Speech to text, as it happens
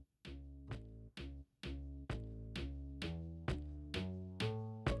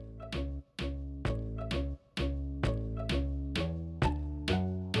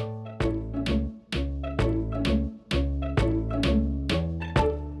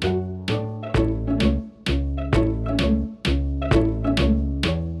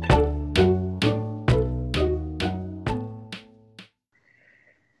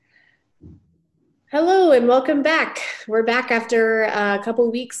and welcome back. We're back after a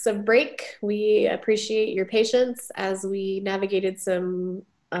couple weeks of break. We appreciate your patience as we navigated some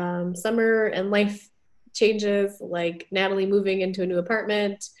summer and life changes, like Natalie moving into a new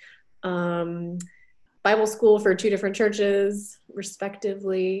apartment, um, Bible school for two different churches,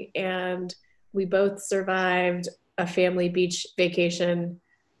 respectively, and we both survived a family beach vacation,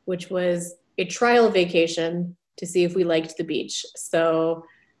 which was a trial vacation to see if we liked the beach. So,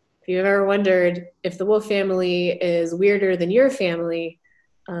 if you've ever wondered if the Wolf family is weirder than your family,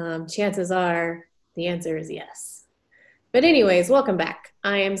 chances are the answer is yes. But, anyways, welcome back.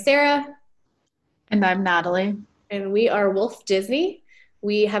 I am Sarah. And I'm Natalie. And we are Wolf Disney.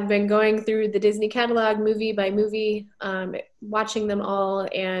 We have been going through the Disney catalog movie by movie, watching them all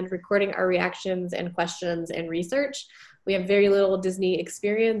and recording our reactions and questions and research. We have very little Disney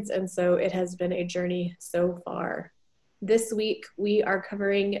experience, and so it has been a journey so far. This week, we are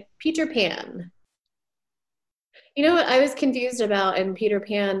covering Peter Pan. You know what I was confused about in Peter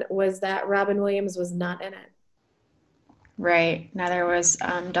Pan was that Robin Williams was not in it. Right. Neither was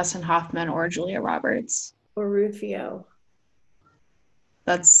Dustin Hoffman or Julia Roberts. Or Rufio.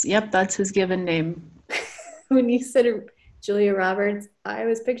 That's his given name. When you said Julia Roberts, I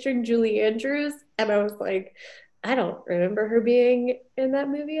was picturing Julie Andrews, and I was like, I don't remember her being in that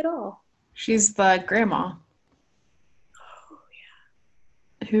movie at all. She's the grandma.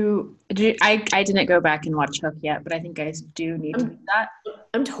 Oh, Who I didn't go back and watch Hook yet, but I think I do need to do that.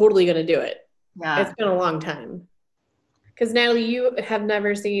 I'm totally gonna do it. Yeah. It's been a long time. Because Natalie, you have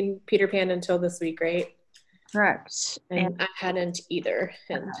never seen Peter Pan until this week, right? Correct. And I hadn't either.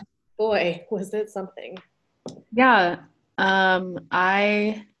 And boy, was it something. Yeah.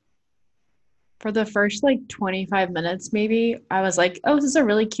 I for the first like 25 minutes maybe, I was like, oh, this is a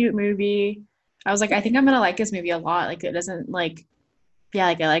really cute movie. I was like, I think I'm gonna like this movie a lot. Like it doesn't like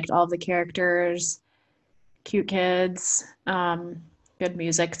I liked all of the characters, cute kids, good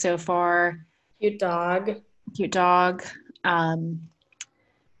music so far. Cute dog. Cute dog. All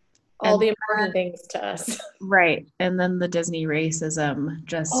the important things to us. Right. And then the Disney racism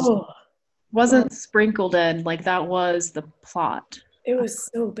just wasn't sprinkled in. Like that was the plot. It was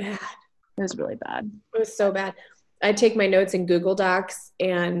so bad. It was really bad. It was so bad. I take my notes in Google Docs,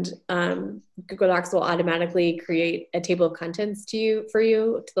 and Google Docs will automatically create a table of contents for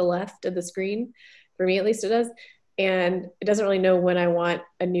you to the left of the screen. For me, at least, it does. And it doesn't really know when I want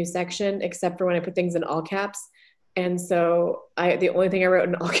a new section, except for when I put things in all caps. And so the only thing I wrote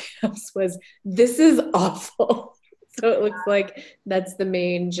in all caps was, "This is awful." So it looks like that's the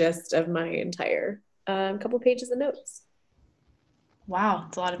main gist of my entire couple pages of notes. Wow,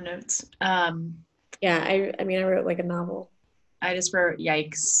 it's a lot of notes. Yeah, I mean, I wrote like a novel. I just wrote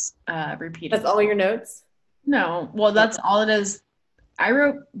yikes repeated. That's all your notes? No, well, that's all it is. I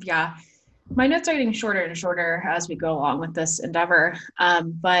wrote, yeah. My notes are getting shorter and shorter as we go along with this endeavor.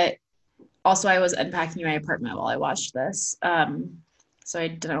 But also I was unpacking my apartment while I watched this. So I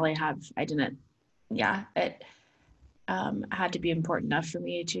didn't really it had to be important enough for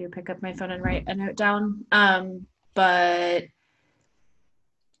me to pick up my phone and write a note down. But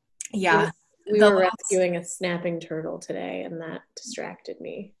yeah. We were rescuing a snapping turtle today, and that distracted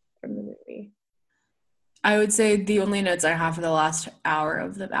me from the movie. I would say the only notes I have for the last hour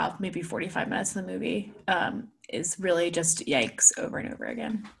of maybe 45 minutes of the movie is really just yikes over and over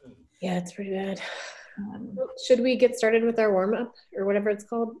again. Yeah, it's pretty bad. Should we get started with our warm-up or whatever it's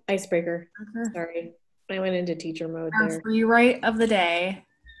called? Icebreaker. Sorry, I went into teacher mode there. Free write of the day.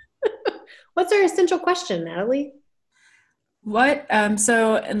 What's our essential question, Natalie? What?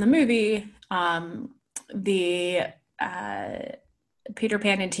 So in the movie, the Peter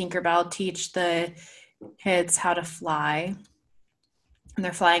Pan and Tinkerbell teach the kids how to fly, and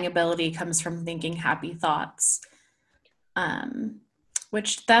their flying ability comes from thinking happy thoughts.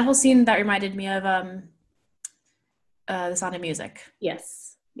 Which that whole scene that reminded me of The Sound of Music.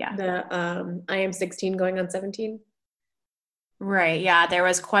 Yes. Yeah. The I am 16 going on 17. Right. Yeah. There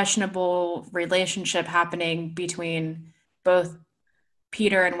was questionable relationship happening between both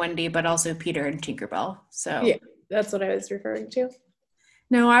Peter and Wendy, but also Peter and Tinkerbell. So yeah, that's what I was referring to.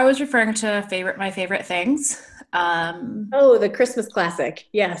 No, I was referring to my favorite things. The Christmas classic.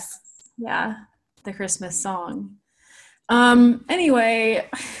 Yes. Yeah, the Christmas song. Anyway,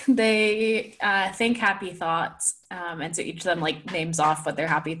 they think happy thoughts, and so each of them like names off what their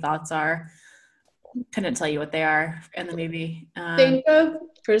happy thoughts are. Couldn't tell you what they are in the movie. Think of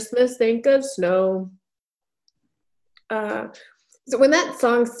Christmas, think of snow. So when that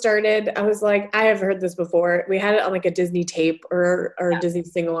song started, I was like, I have heard this before. We had it on like a Disney tape or a Disney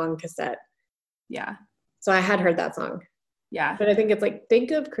sing-along cassette. Yeah. So I had heard that song. Yeah. But I think it's like,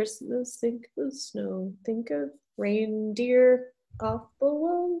 think of Christmas, think of snow, think of reindeer off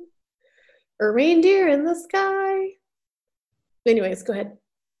below, or reindeer in the sky. Anyways, go ahead.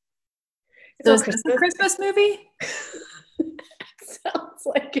 It's So all is this a Christmas. Christmas movie? Sounds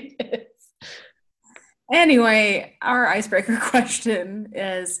like it is. Anyway, our icebreaker question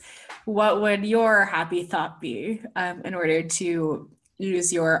is, what would your happy thought be in order to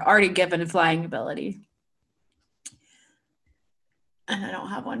use your already given flying ability? And I don't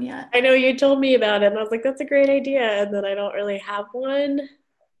have one yet. I know you told me about it, and I was like, that's a great idea. And then I don't really have one.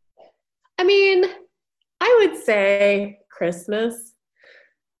 I mean, I would say Christmas.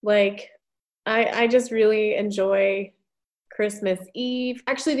 Like, I just really enjoy Christmas Eve.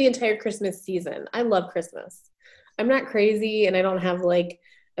 Actually, the entire Christmas season. I love Christmas. I'm not crazy and I don't have like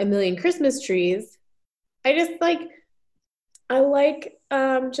a million Christmas trees. I just like I like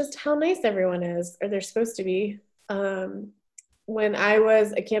just how nice everyone is, or they're supposed to be. When I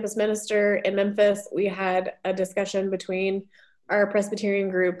was a campus minister in Memphis, we had a discussion between our Presbyterian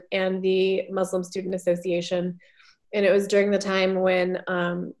group and the Muslim Student Association. And it was during the time when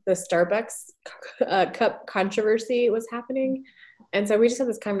the Starbucks cup controversy was happening. And so we just had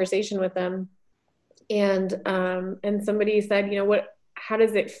this conversation with them. And somebody said, you know, how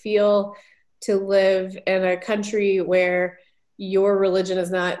does it feel to live in a country where your religion is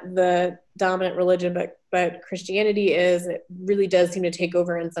not the dominant religion, but Christianity is? It really does seem to take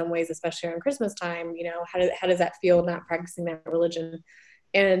over in some ways, especially around Christmas time. You know, how does that feel not practicing that religion?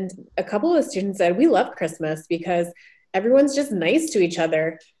 And a couple of students said, we love Christmas because everyone's just nice to each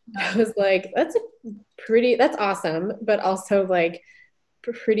other. I was like, that's awesome, but also like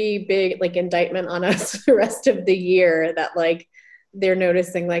pretty big like indictment on us the rest of the year, that like they're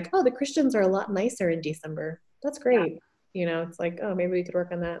noticing like, oh, the Christians are a lot nicer in December. That's great. You know, it's like, oh, maybe we could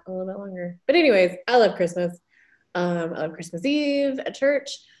work on that a little bit longer. But anyways, I love Christmas. I love Christmas Eve at church.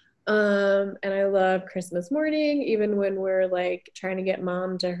 And I love Christmas morning, even when we're like trying to get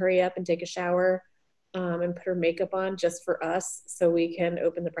mom to hurry up and take a shower, and put her makeup on just for us so we can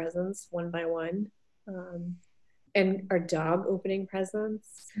open the presents one by one. And our dog opening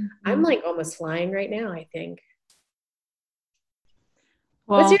presents. Mm-hmm. I'm like almost flying right now, I think.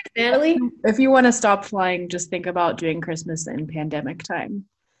 Well, what's yours, Natalie? If you want to stop flying, just think about doing Christmas in pandemic time.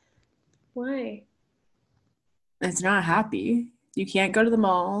 Why? It's not happy. You can't go to the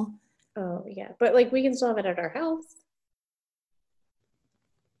mall. Oh, yeah. But like we can still have it at our house.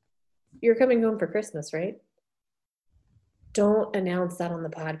 You're coming home for Christmas, right? Don't announce that on the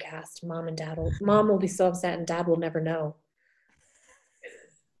podcast. Mom will be so upset and dad will never know.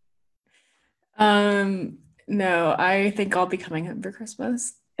 No, I think I'll be coming home for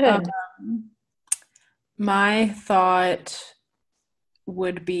Christmas. My thought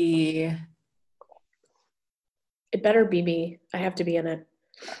would be, it better be me. I have to be in it.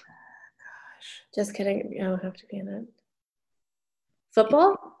 Gosh. Just kidding. I don't have to be in it.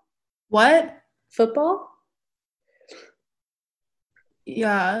 Football? What? Football?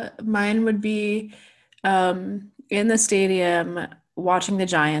 Yeah, mine would be in the stadium watching the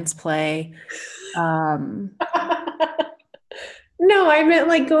Giants play. No, I meant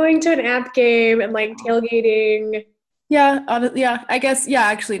like going to an app game and like tailgating. Yeah, I guess,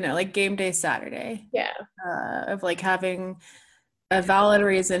 actually no, like game day Saturday. Yeah. Of like having a valid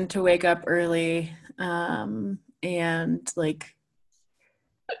reason to wake up early, and like,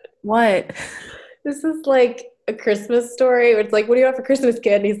 what? This is like a Christmas story. It's like, what do you want for Christmas,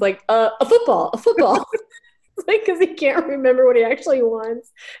 kid? And he's like, a football. It's like, because he can't remember what he actually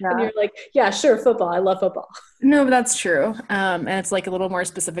wants. Yeah. And you're like, yeah, sure, football. I love football. No, but that's true. And it's like a little more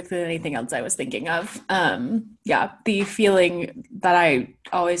specific than anything else I was thinking of. Yeah, the feeling that I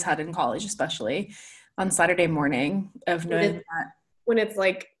always had in college, especially on Saturday morning, of knowing that when it's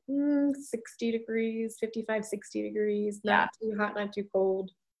like 60 degrees, 55, 60 degrees, not too hot, not too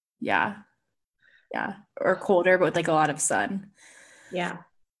cold. Yeah. Or colder, but with like a lot of sun. Yeah.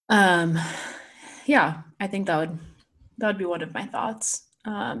 Yeah, I think that would be one of my thoughts.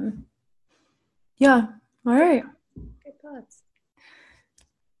 Yeah. All right. Good thoughts.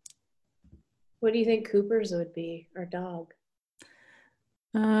 What do you think Cooper's would be, our dog?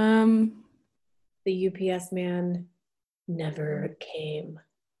 The UPS man never came.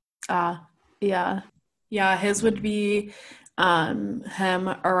 Yeah. His would be him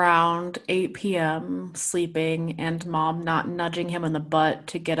around 8 p.m. sleeping and mom not nudging him in the butt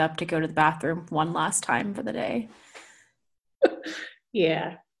to get up to go to the bathroom one last time for the day.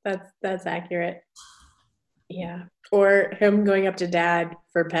 Yeah, that's accurate. Yeah. Or him going up to dad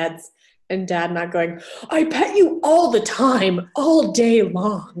for pets and dad not going, I pet you all the time, all day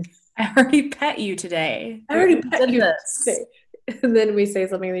long. I already pet you today. I We already already pet did you this. today. And then we say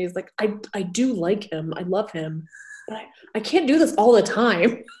something and he's like, I do like him. I love him. But I can't do this all the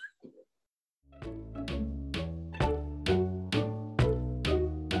time.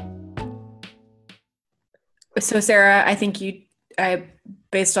 So Sarah, I think I,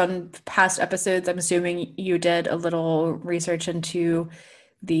 based on past episodes, I'm assuming you did a little research into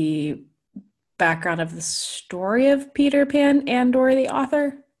the background of the story of Peter Pan and or the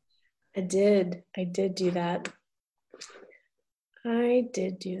author. I did. I did do that. I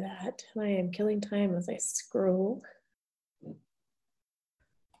did do that. I am killing time as I scroll.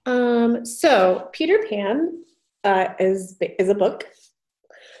 So Peter Pan is a book.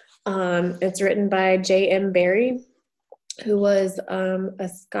 It's written by J.M. Barrie, who was a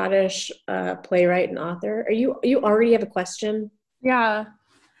Scottish playwright and author. You already have a question? Yeah.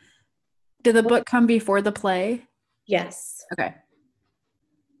 Did the book come before the play? Yes, Okay.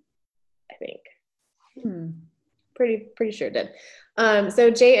 I think. Hmm. Pretty sure it did.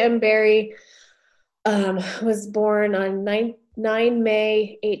 So J.M. Barrie was born on 9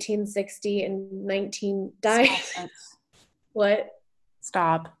 May 1860 and 19 died. What?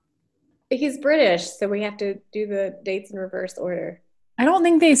 Stop. He's British, so we have to do the dates in reverse order. I don't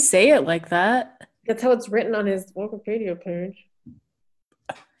think they say it like that. That's how it's written on his Wikipedia page.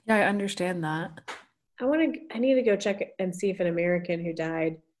 Yeah, I understand that. I need to go check and see if an American who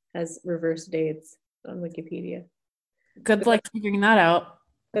died has reverse dates on Wikipedia. Good luck figuring that out.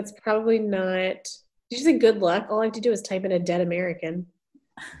 That's probably not. Did you say good luck? All I have to do is type in a dead American.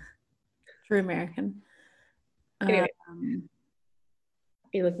 True American. Anyway, are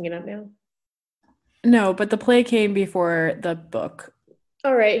you looking it up now? No, but the play came before the book.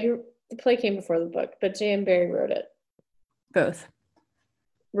 All right, the play came before the book, but J.M. Barrie wrote it. Both.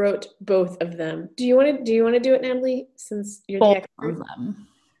 Wrote both of them. Do you want to do it, Natalie? Since you're Both the expert. of them.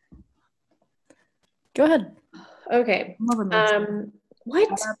 Go ahead. Okay.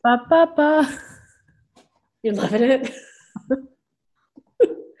 What? Ba-ba-ba-ba. You're loving it.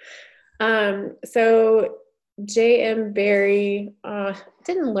 So J.M. Barrie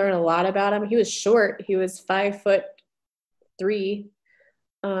didn't learn a lot about him. He was short. He was 5'3",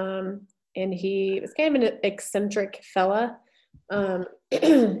 and he was kind of an eccentric fella.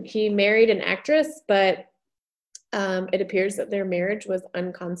 He married an actress, but it appears that their marriage was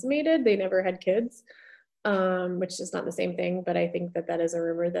unconsummated. They never had kids, which is not the same thing, but I think that is a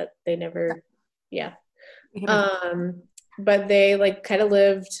rumor that they never, yeah. But they like kind of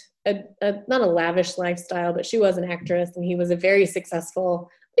lived not a lavish lifestyle, but she was an actress and he was a very successful,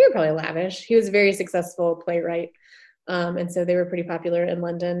 they were probably lavish. He was a very successful playwright. And so they were pretty popular in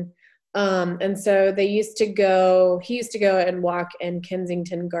London. And so he used to go and walk in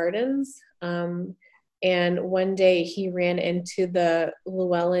Kensington Gardens. And one day he ran into the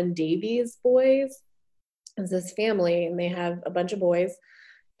Llewellyn Davies boys. It's this family and they have a bunch of boys,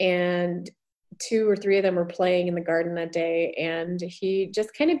 and 2 or 3 of them were playing in the garden that day, and he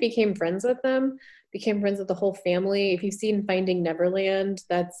just kind of became friends with them, became friends with the whole family. If you've seen Finding Neverland,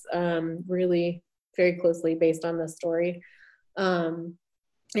 that's really very closely based on this story. And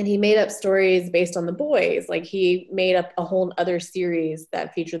he made up stories based on the boys. Like he made up a whole other series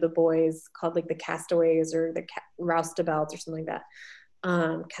that featured the boys called like the Castaways or the Roustabouts or something like that.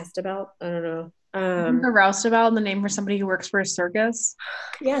 Castabout? I don't know. The roustabout, the name for somebody who works for a circus.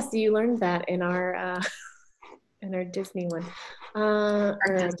 Yes, you learned that in our Disney one. Our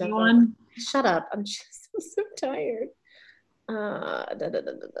Disney one. Shut up! I'm just so tired.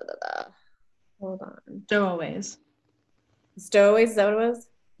 Hold on. Stowaways. Stowaways, is that what it was?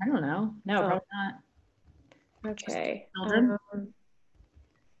 I don't know. No, probably not. Okay. Children.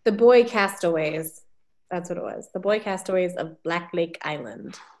 The Boy Castaways. That's what it was. The Boy Castaways of Black Lake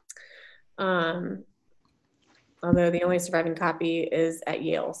Island. Although the only surviving copy is at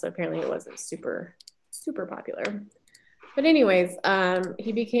Yale, so apparently it wasn't super, super popular. But anyways,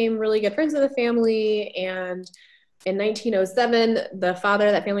 he became really good friends with the family, and in 1907, the father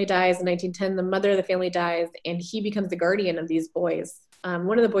of that family dies. In 1910, the mother of the family dies, and he becomes the guardian of these boys.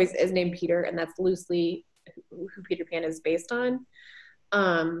 One of the boys is named Peter, and that's loosely who Peter Pan is based on.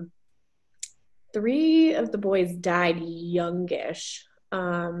 3 of the boys died youngish.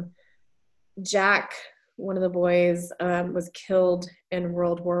 Jack, one of the boys, was killed in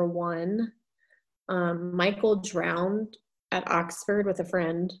World War One. Michael drowned at Oxford with a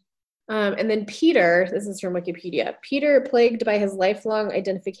friend. And then Peter, this is from Wikipedia, Peter, plagued by his lifelong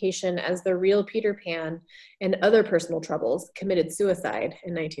identification as the real Peter Pan and other personal troubles, committed suicide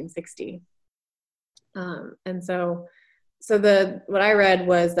in 1960. And so what I read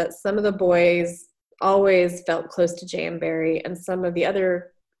was that some of the boys always felt close to J.M. Barrie, and some of the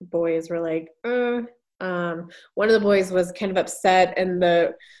other boys were like, one of the boys was kind of upset in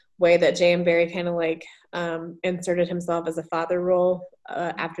the way that J.M. Barrie kind of like inserted himself as a father role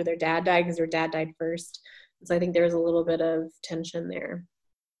after their dad died, because their dad died first. So I think there was a little bit of tension there.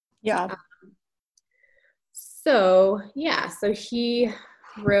 Yeah. So he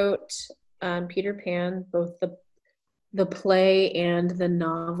wrote Peter Pan, both the play and the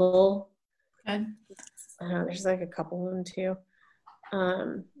novel. Okay. There's like a couple of them too.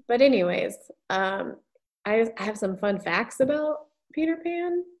 But anyways, I have some fun facts about Peter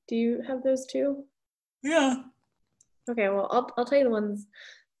Pan. Do you have those too? Yeah. Okay, well, I'll tell you the ones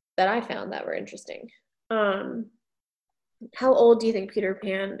that I found that were interesting. How old do you think Peter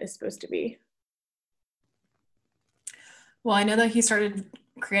Pan is supposed to be? Well, I know that he started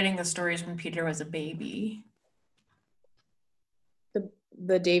creating the stories when Peter was a baby.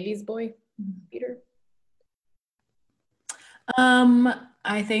 The Davies boy, Peter?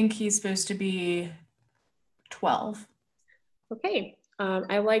 I think he's supposed to be 12. Okay.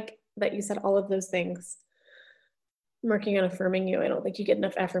 I like that you said all of those things. I'm working on affirming you. I don't think you get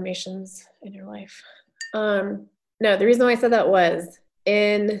enough affirmations in your life. No, the reason why I said that was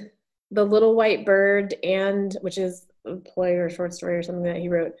in The Little White Bird, and which is a play or a short story or something that he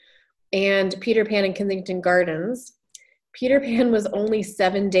wrote, and Peter Pan in Kensington Gardens, Peter Pan was only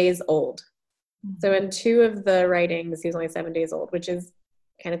 7 days old. So in two of the writings, he was only 7 days old, which is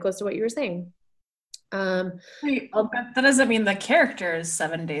kind of close to what you were saying. Wait, that doesn't mean the character is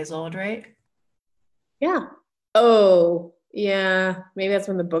 7 days old, right? Yeah. Oh, yeah. Maybe that's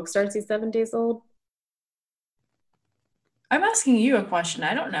when the book starts. He's 7 days old. I'm asking you a question.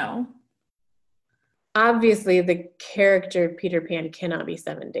 I don't know. Obviously, the character Peter Pan cannot be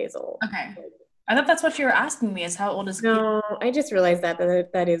 7 days old. Okay. I thought that's what you were asking me, is how old is Peter? No, I just realized that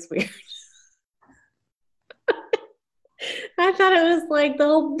is weird. I thought it was like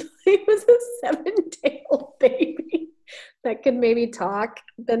it was a 7-day-old baby that could maybe talk.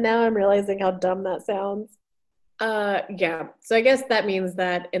 But now I'm realizing how dumb that sounds. Yeah. So I guess that means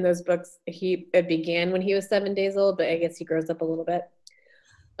that in those books, it began when he was 7 days old, but I guess he grows up a little bit.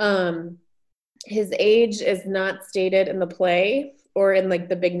 His age is not stated in the play or in like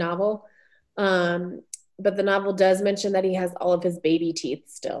the big novel. But the novel does mention that he has all of his baby teeth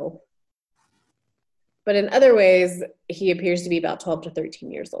still. But in other ways, he appears to be about 12 to 13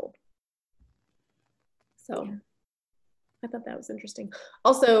 years old. So I thought that was interesting.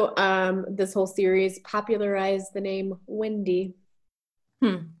 Also, this whole series popularized the name Wendy.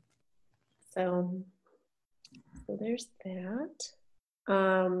 So there's that.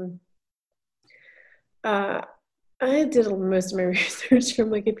 I did most of my research from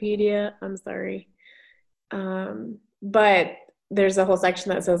Wikipedia. I'm sorry. But there's a whole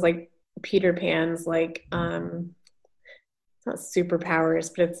section that says like Peter Pan's like it's not superpowers,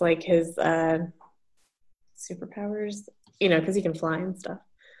 but it's like his superpowers, because he can fly and stuff.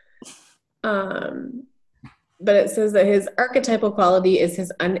 But it says that his archetypal quality is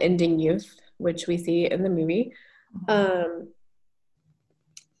his unending youth, which we see in the movie.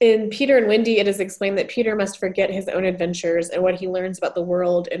 In Peter and Wendy, it is explained that Peter must forget his own adventures and what he learns about the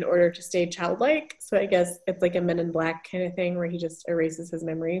world in order to stay childlike. So I guess it's like a Men in Black kind of thing where he just erases his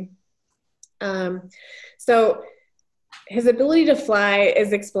memory. So his ability to fly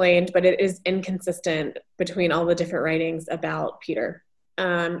is explained, but it is inconsistent between all the different writings about Peter.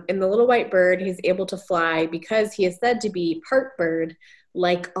 In The Little White Bird, he's able to fly because he is said to be part bird,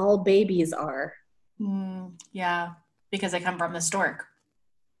 like all babies are. Yeah, because they come from the stork.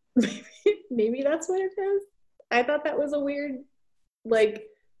 Maybe that's what it is. I thought that was a weird, like,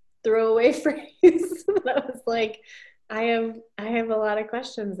 throwaway phrase. I was like, I have a lot of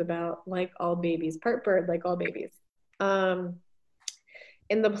questions about like all babies, part bird, like all babies.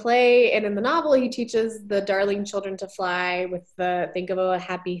 In the play and in the novel, he teaches the darling children to fly with the think of a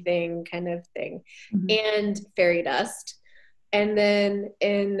happy thing kind of thing, and fairy dust. And then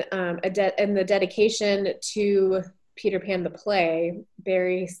in the dedication to Peter Pan the play,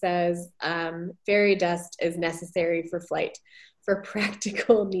 Barrie says fairy dust is necessary for flight for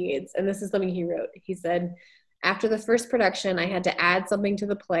practical needs. And this is something he wrote. He said, after the first production, I had to add something to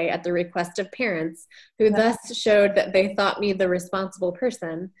the play at the request of parents, who thus showed that they thought me the responsible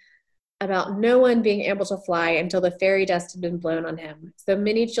person, about no one being able to fly until the fairy dust had been blown on him. So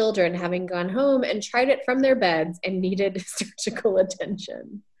many children having gone home and tried it from their beds and needed surgical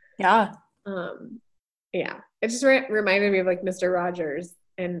attention. Yeah. Yeah. It just reminded me of like Mr. Rogers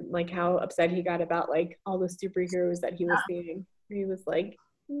and like how upset he got about like all the superheroes that he was seeing. He was like,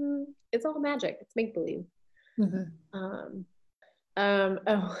 it's all magic. It's make-believe. Oh,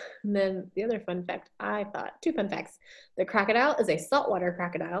 and then the other fun fact I thought, two fun facts. The crocodile is a saltwater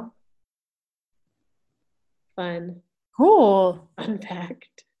crocodile. Fun, Cool. fun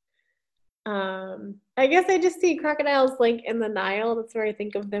fact. I guess I just see crocodiles like in the Nile. That's where I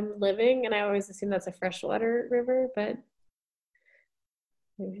think of them living, and I always assume that's a freshwater river, but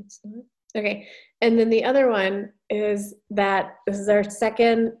maybe it's not. Okay. And then the other one is that this is our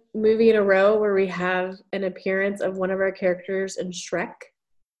second movie in a row where we have an appearance of one of our characters in Shrek.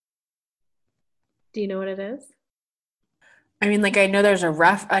 Do you know what it is? I mean, like I know there's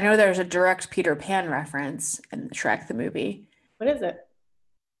a direct Peter Pan reference in Shrek the movie. What is it?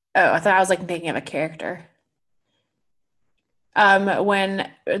 Oh, I thought I was like thinking of a character.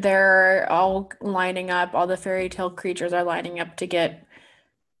 When they're all lining up, all the fairy tale creatures are lining up to get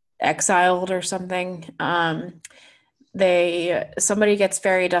exiled or something. Somebody gets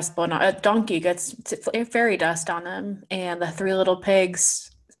fairy dust blown on, a donkey gets fairy dust on them, and the three little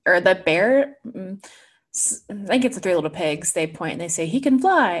pigs, or the bear, I think it's the three little pigs, they point and they say, he can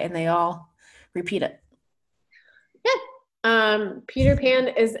fly, and they all repeat it. Yeah. Peter Pan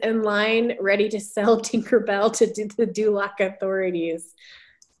is in line ready to sell Tinkerbell to the Duloc authorities.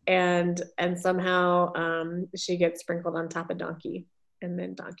 And somehow she gets sprinkled on top of Donkey, and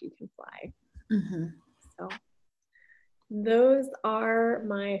then Donkey can fly. Mm-hmm. So those are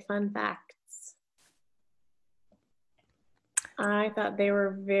my fun facts. I thought they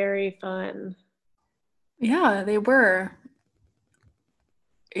were very fun. Yeah, they were.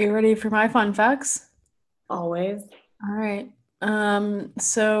 Are you ready for my fun facts? Always. All right.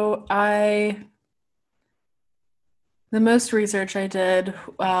 So the most research I did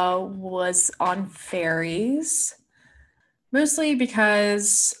was on fairies, mostly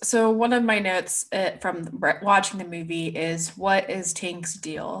because, so one of my notes from watching the movie is, what is Tink's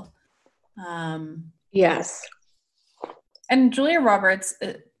deal? Yes. And Julia Roberts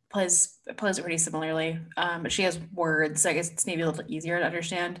plays it pretty similarly. But she has words. I guess it's maybe a little easier to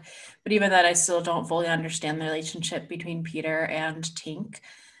understand. But even that, I still don't fully understand the relationship between Peter and Tink.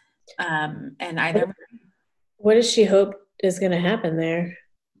 And either. What does she hope is going to happen there?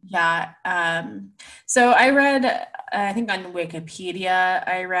 Yeah. So I read, I think on Wikipedia,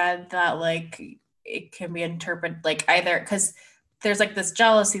 I read that like it can be interpreted like either, because there's like this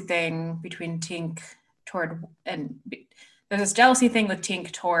jealousy thing between Tink toward, and there's this jealousy thing with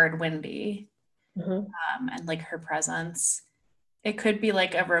Tink toward Wendy, and like her presence. It could be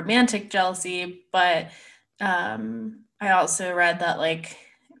like a romantic jealousy, but I also read that like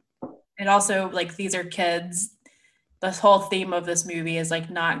it also like these are kids. This whole theme of this movie is like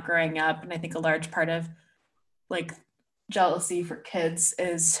not growing up, and I think a large part of like jealousy for kids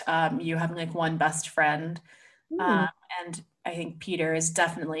is you having like one best friend, and I think Peter is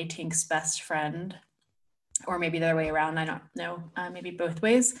definitely Tink's best friend, or maybe the other way around. I don't know, maybe both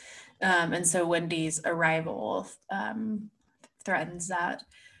ways. And so Wendy's arrival threatens that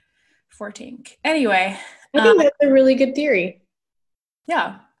for Tink. Anyway, I think that's a really good theory.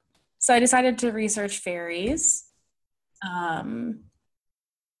 yeah. So I decided to research fairies.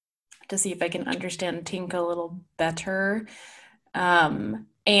 To see if I can understand Tink a little better. And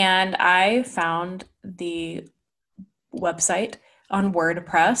I found the website on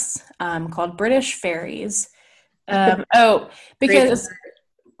WordPress called British Fairies. Because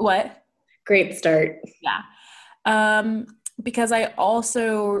what? Great start. Yeah. Because I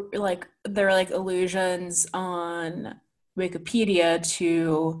also like there are like allusions on Wikipedia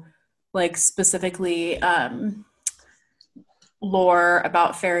to like specifically lore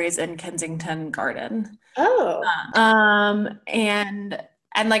about fairies in Kensington Garden. Oh. And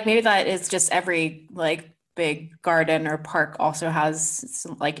like maybe that is just every like big garden or park also has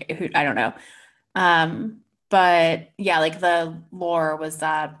some like I don't know. But yeah, like the lore was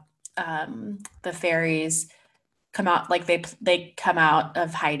that the fairies come out like they come out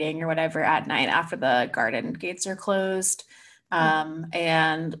of hiding or whatever at night after the garden gates are closed.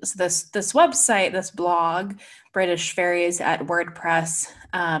 And so this website, this blog, British Fairies at WordPress,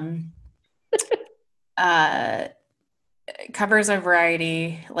 covers a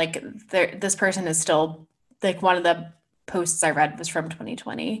variety. Like this person is still like one of the posts I read was from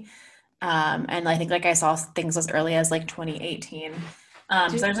 2020, and I think like I saw things as early as like 2018.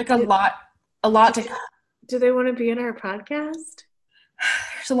 So there's like a lot to. Do they want to be in our podcast?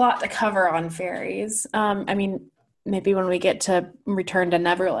 There's a lot to cover on fairies. I mean, maybe when we get to Return to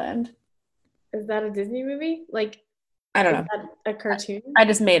Neverland. Is that a Disney movie? Like, I don't know. A cartoon? I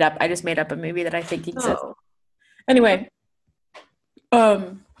just made up a movie that I think exists. Oh. Anyway,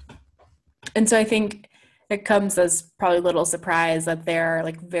 and so I think it comes as probably a little surprise that there are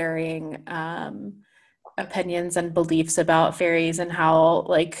like varying opinions and beliefs about fairies and how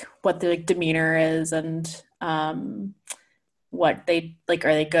like what their like, demeanor is and what they like,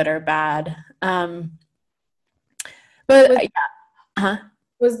 are they good or bad? But Was yeah, huh?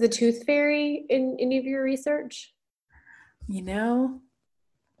 was the tooth fairy in any of your research? You know,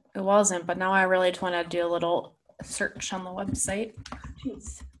 it wasn't, but now I really just want to do a little search on the website.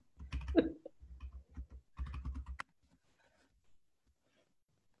 Jeez.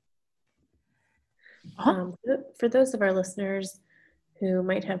 Uh-huh. For those of our listeners who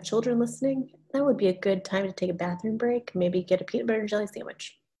might have children listening, that would be a good time to take a bathroom break, maybe get a peanut butter and jelly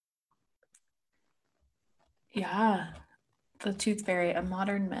sandwich. Yeah, the Tooth Fairy, a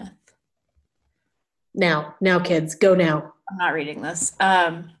modern myth. Now, kids, go now. I'm not reading this.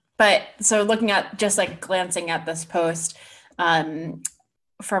 But so looking at just like glancing at this post, um,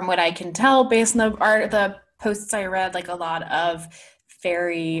 from what I can tell, based on the posts I read, like a lot of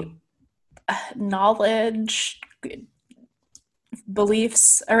fairy knowledge,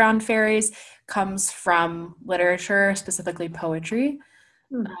 beliefs around fairies comes from literature, specifically poetry.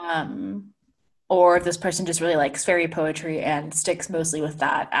 Um, or if this person just really likes fairy poetry and sticks mostly with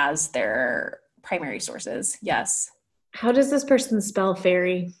that as their primary sources. Yes. How does this person spell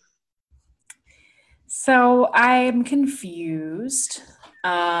fairy? So I'm confused.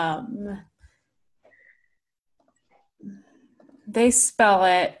 Um, they spell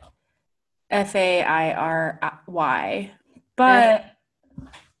it Fairy, F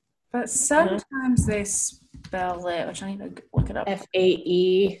but sometimes they spell it, which I need to look it up.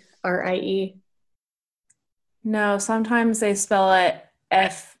 Faerie. No, sometimes they spell it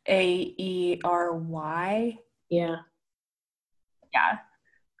Faery. Yeah. Yeah.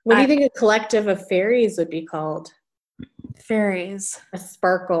 What do you think a collective of fairies would be called? Fairies. A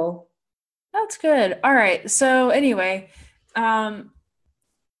sparkle. That's good. All right. So anyway,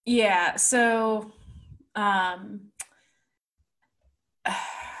 yeah, so I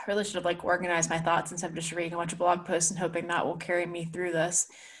really should have like organized my thoughts instead of just reading a bunch of blog posts and hoping that will carry me through this.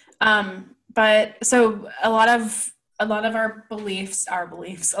 But so a lot of our beliefs,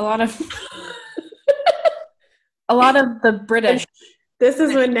 a lot of the British. This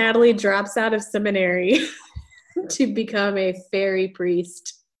is when Natalie drops out of seminary to become a fairy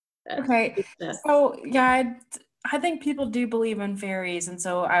priest. Okay. So yeah, I think people do believe in fairies, and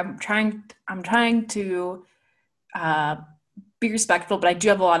so I'm trying to be respectful, but I do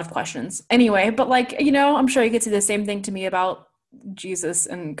have a lot of questions. Anyway, but like, I'm sure you could say the same thing to me about Jesus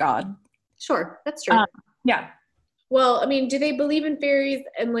and God. Sure, that's true. Yeah. Well, I mean, do they believe in fairies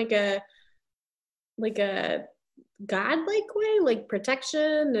in like a godlike way, like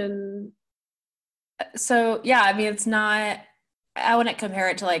protection and So yeah, I mean, it's not, I wouldn't compare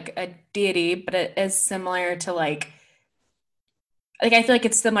it to like a deity, but it is similar to like I feel like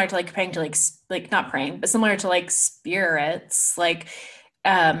it's similar to like praying to like not praying, but similar to like spirits. Like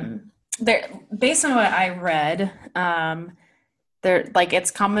there, based on what I read, there like it's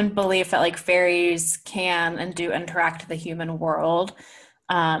common belief that like fairies can and do interact with the human world.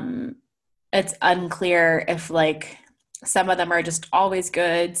 Um, it's unclear if like some of them are just always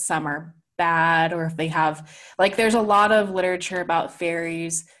good, some are bad, or if they have like there's a lot of literature about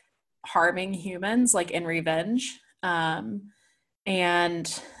fairies harming humans like in revenge.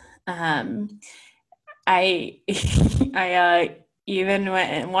 And I I even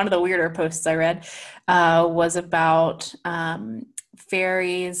went one of the weirder posts I read was about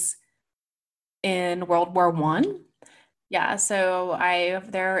fairies in World War One. Yeah, so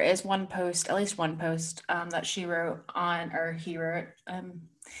there is one post, at least one post that she wrote on, or he wrote, on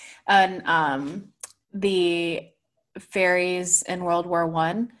the fairies in World War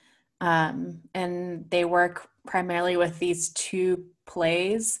One, and they work primarily with these two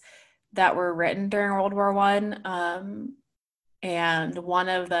plays that were written during World War One, and one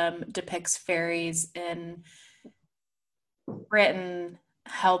of them depicts fairies in Britain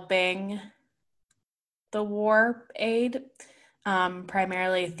helping the war aid,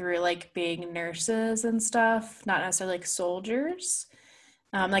 primarily through like being nurses and stuff, not necessarily like soldiers.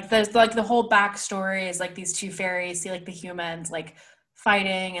 Like there's like the whole backstory is like these two fairies see like the humans like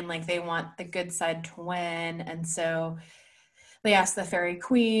fighting and like they want the good side to win, and so they ask the fairy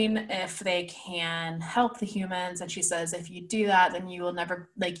queen if they can help the humans, and she says if you do that then you will never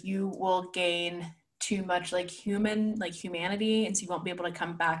like you will gain too much like humanity, and so you won't be able to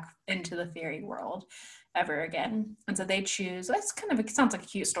come back into the fairy world ever again. And so they choose, that's kind of, it sounds like a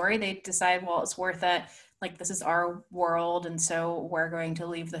cute story, they decide, well, it's worth it, like this is our world, and so we're going to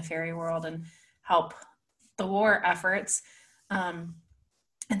leave the fairy world and help the war efforts. And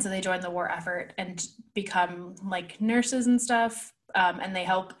so they join the war effort and become like nurses and stuff, and they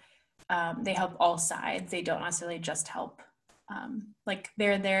help they help all sides. They don't necessarily just help. Like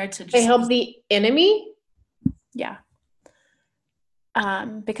they're there to They just help the enemy. yeah.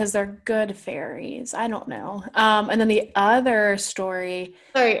 Because they're good fairies. I don't know. And then the other story,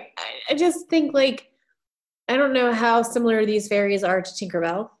 Sorry, I just think like I don't know how similar these fairies are to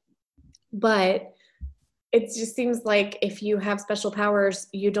Tinkerbell, but it just seems like if you have special powers,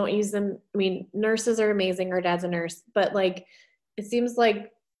 you don't use them. I mean, nurses are amazing. Our dad's a nurse, but like it seems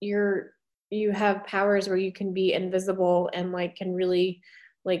like you have powers where you can be invisible and like can really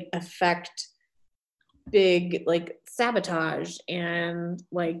like affect big like sabotage and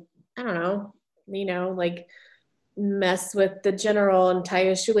like I don't know, like mess with the general and tie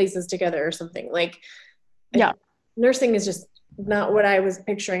his shoelaces together or something. Like yeah. nursing is just not what I was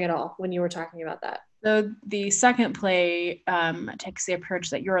picturing at all when you were talking about that. So the second play takes the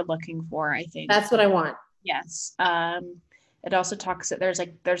approach that you're looking for, I think. That's what I want. Yes. It also talks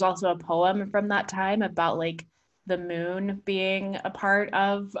there's also a poem from that time about like the moon being a part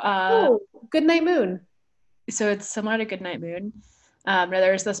of Oh, Good Night Moon. so it's similar to Goodnight Moon.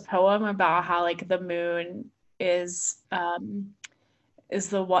 There's this poem about how like the moon is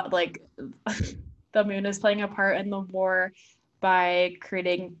the what like the moon is playing a part in the war by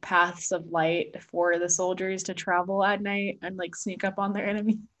creating paths of light for the soldiers to travel at night and like sneak up on their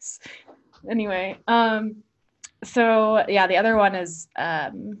enemies. Anyway, so yeah, the other one is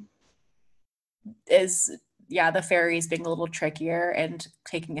yeah, the fairies being a little trickier and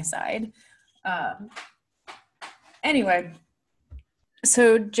taking a side. Um, anyway,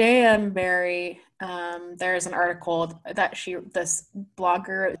 so J.M. Barrie, there's an article that this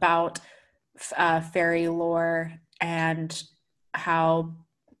blogger about fairy lore and how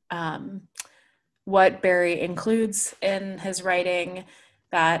what Barrie includes in his writing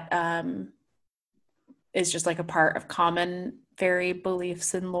that is just like a part of common fairy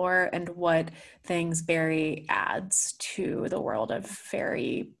beliefs and lore, and what things Barrie adds to the world of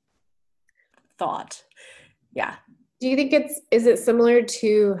fairy thought. Yeah. Do you think is it similar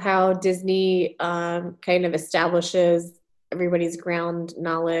to how Disney kind of establishes everybody's ground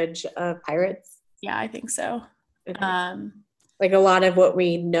knowledge of pirates? Yeah, I think so. Okay. Like a lot of what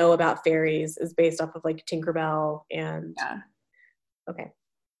we know about fairies is based off of like Tinkerbell and yeah. Okay.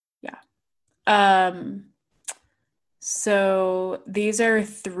 Yeah. So these are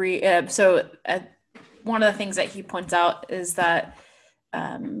three. One of the things that he points out is that,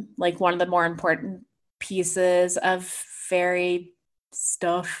 like one of the more important pieces of fairy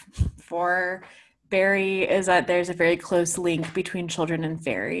stuff for Barrie is that there's a very close link between children and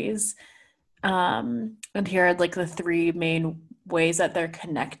fairies. And here are like the three main ways that they're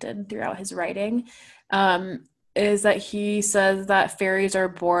connected throughout his writing. Is that he says that fairies are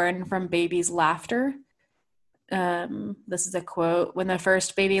born from babies' laughter. This is a quote. When the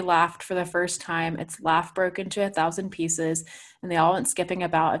first baby laughed for the first time, its laugh broke into 1,000 pieces, and they all went skipping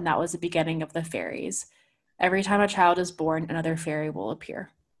about, and that was the beginning of the fairies. Every time a child is born, another fairy will appear.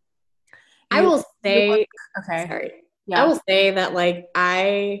 I will say, okay. Sorry. Yeah. I will say that like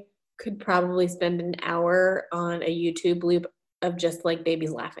I could probably spend an hour on a YouTube loop of just like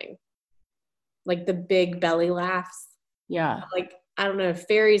babies laughing. Like the big belly laughs. Yeah. Like I don't know if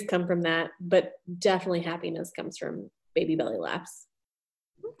fairies come from that, but definitely happiness comes from baby belly laughs.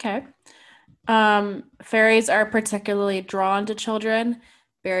 Okay. Fairies are particularly drawn to children.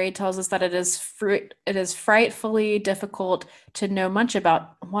 Barrie tells us that it is frightfully difficult to know much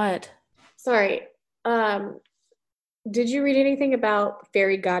about what? Sorry. Did you read anything about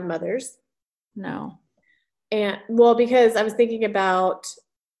fairy godmothers? No. And well, because I was thinking about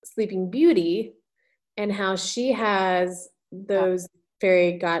Sleeping Beauty and how she has those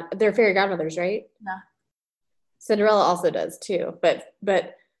they're fairy godmothers, right? Yeah. Cinderella also does too, but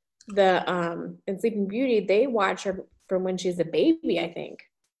the in Sleeping Beauty they watch her from when she's a baby, I think.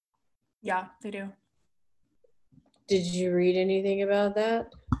 Yeah, they do. Did you read anything about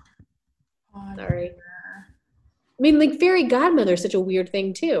that? Sorry. I mean, like fairy godmother is such a weird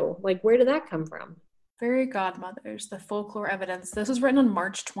thing too. Like, where did that come from? Fairy godmothers, the folklore evidence. This was written on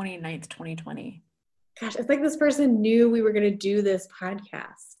March 29th, 2020. Gosh, it's like this person knew we were going to do this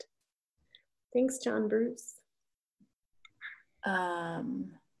podcast. Thanks, John Bruce. Oh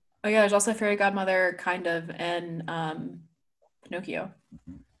yeah, there's also a fairy godmother kind of in Pinocchio.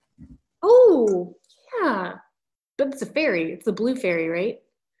 Oh, yeah. But it's a fairy. It's a blue fairy, right?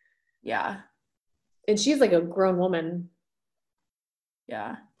 Yeah. And she's like a grown woman.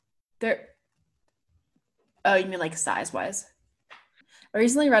 Yeah. There. Oh, you mean like size wise? I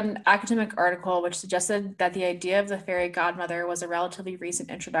recently read an academic article which suggested that the idea of the fairy godmother was a relatively recent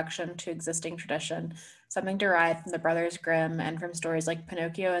introduction to existing tradition, something derived from the Brothers Grimm and from stories like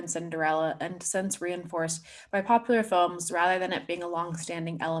Pinocchio and Cinderella, and since reinforced by popular films rather than it being a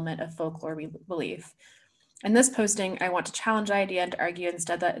long-standing element of folklore belief. In this posting, I want to challenge the idea and argue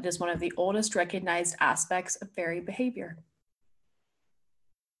instead that it is one of the oldest recognized aspects of fairy behavior.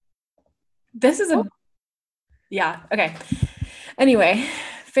 This is a, yeah, okay. Anyway,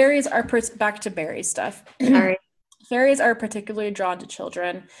 fairies are, back to Barry stuff. Sorry. Fairies are particularly drawn to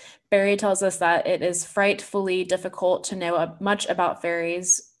children. Barry tells us that it is frightfully difficult to know much about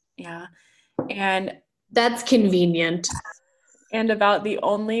fairies. Yeah. And That's convenient. And about the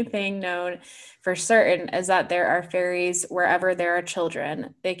only thing known for certain is that there are fairies wherever there are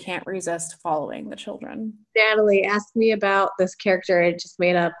children. They can't resist following the children. Natalie, ask me about this character I just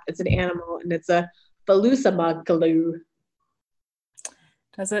made up. It's an animal and it's a Balusamugloo.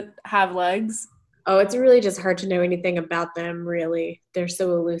 Does it have legs? Oh, it's really just hard to know anything about them, really. They're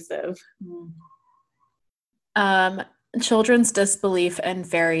so elusive. Children's disbelief in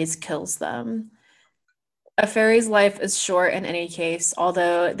fairies kills them. A fairy's life is short in any case,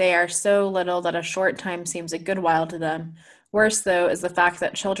 although they are so little that a short time seems a good while to them. Worse, though, is the fact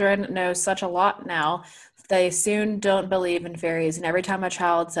that children know such a lot now, they soon don't believe in fairies, and every time a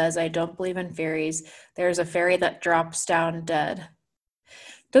child says, I don't believe in fairies, there's a fairy that drops down dead.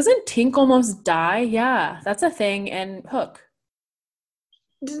 Doesn't Tink almost die? Yeah, that's a thing in Hook.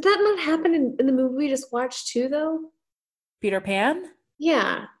 Did that not happen in the movie we just watched too, though? Peter Pan?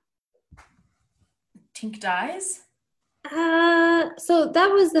 Yeah. Tink dies? So that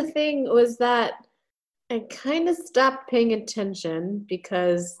was the thing, was that I kind of stopped paying attention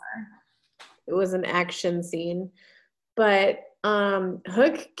because it was an action scene. But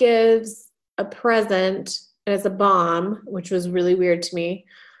Hook gives a present and it's a bomb, which was really weird to me.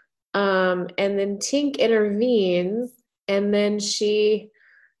 And then Tink intervenes and then she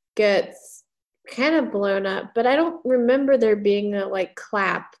gets kind of blown up, but I don't remember there being a like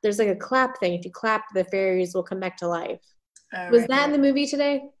clap. There's like a clap thing. If you clap, the fairies will come back to life. Was that in the movie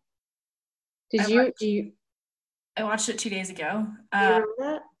today? Did you I watched it 2 days ago. do you remember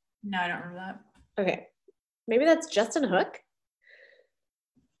that? No, I don't remember that. Okay. Maybe that's just in Hook.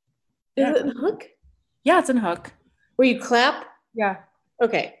 Yeah. Is it in Hook? Yeah, it's in Hook. Where you clap? Yeah.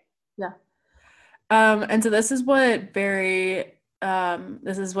 Okay. Yeah. And so this is what Barry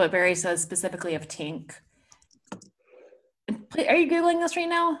says specifically of Tink. Are you Googling this right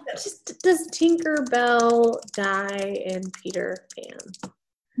now? Does Tinker Bell die in Peter Pan?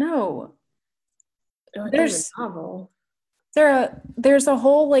 No. Oh, there's a novel. There's a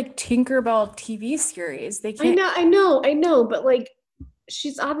whole like Tinkerbell TV series. They can't. I know, but like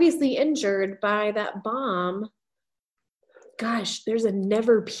she's obviously injured by that bomb. Gosh, there's a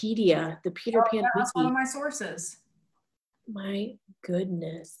Neverpedia, the Peter Pan wiki. That's one of my sources. My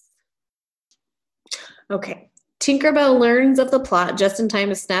goodness. Okay. Tinkerbell learns of the plot just in time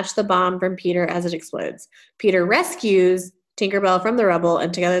to snatch the bomb from Peter as it explodes. Peter rescues Tinkerbell from the rubble,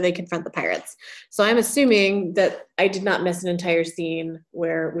 and together they confront the pirates. So I'm assuming that I did not miss an entire scene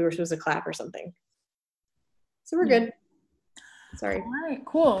where we were supposed to clap or something. So we're good. Sorry. All right,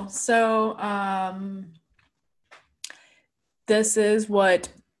 cool. So this is what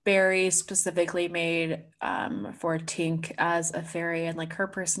Barry specifically made for Tink as a fairy and like her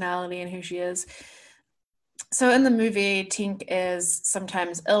personality and who she is. So in the movie, Tink is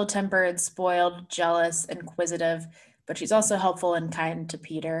sometimes ill-tempered, spoiled, jealous, inquisitive, but she's also helpful and kind to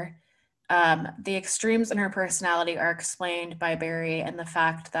Peter. The extremes in her personality are explained by Barry and the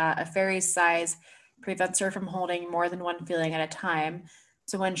fact that a fairy's size prevents her from holding more than one feeling at a time.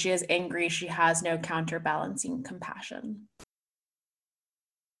 So when she is angry, she has no counterbalancing compassion.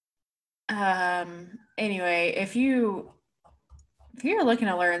 Anyway, if you're looking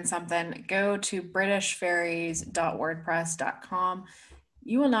to learn something, go to britishfairies.wordpress.com.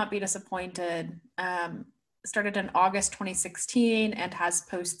 You will not be disappointed. Started in August 2016 and has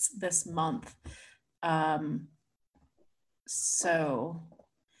posts this month. And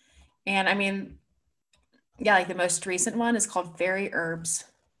I mean, yeah, like the most recent one is called Fairy Herbs.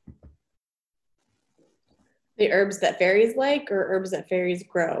 The herbs that fairies like, or herbs that fairies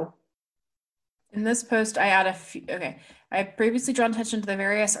grow? In this post, I add a few. Okay, I have previously drawn attention to the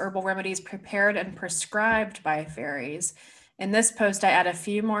various herbal remedies prepared and prescribed by fairies. In this post, I add a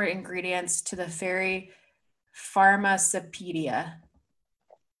few more ingredients to the fairy Pharmacopedia.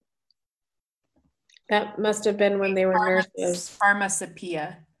 That must have been when they were nurses.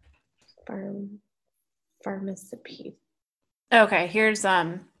 Pharmacopeia. Pharmacopeia. Okay, here's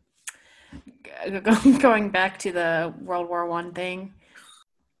going back to the World War I thing.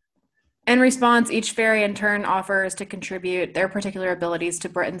 In response, each fairy in turn offers to contribute their particular abilities to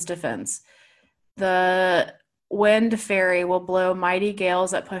Britain's defense. The wind fairy will blow mighty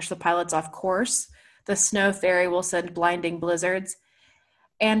gales that push the pilots off course. The snow fairy will send blinding blizzards.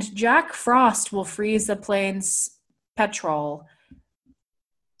 And Jack Frost will freeze the plane's petrol.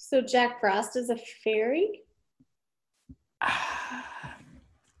 So Jack Frost is a fairy?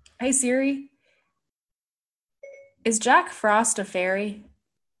 Hey Siri, is Jack Frost a fairy?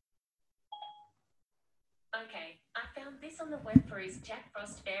 Okay, I found this on the web for his Jack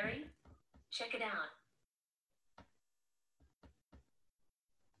Frost Fairy. Check it out.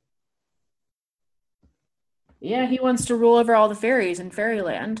 Yeah, he wants to rule over all the fairies in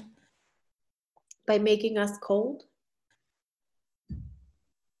fairyland. By making us cold?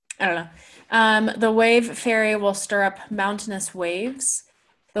 I don't know. The wave fairy will stir up mountainous waves.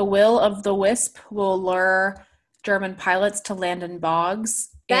 The will of the wisp will lure German pilots to land in bogs.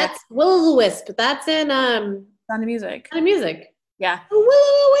 That's Will-O-the-Wisp. That's in Sound of Music. Sound of Music. Yeah. The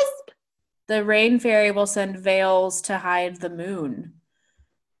Will-O-the-Wisp. The rain fairy will send veils to hide the moon.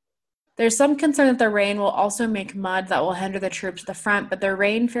 There's some concern that the rain will also make mud that will hinder the troops at the front, but the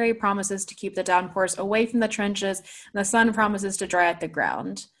rain fairy promises to keep the downpours away from the trenches, and the sun promises to dry out the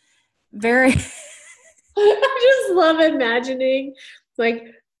ground. Very. I just love imagining like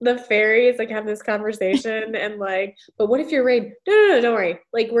the fairies like have this conversation and like, but what if you're rain? No, don't worry.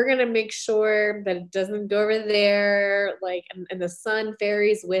 Like we're gonna make sure that it doesn't go over there. Like, and the sun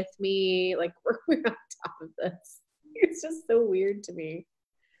fairies with me. Like we're on top of this. It's just so weird to me.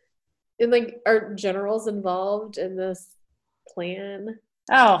 And like, are generals involved in this plan?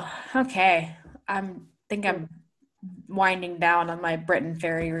 Oh, okay. Think I'm winding down on my Britain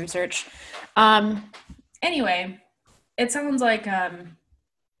fairy research. Anyway, it sounds like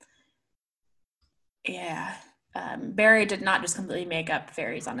yeah. Barry did not just completely make up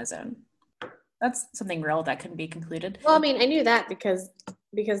fairies on his own. That's something real that can be concluded. Well, I mean, I knew that because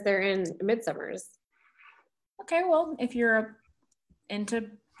they're in Midsummer's. Okay, well, if you're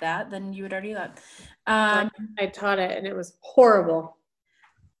into that, then you would already do that. I taught it and it was horrible.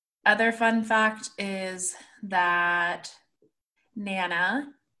 Other fun fact is that Nana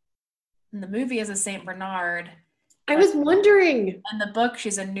in the movie is a Saint Bernard. I was wondering. In the book,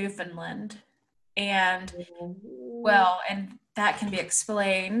 she's a Newfoundland. And well, and that can be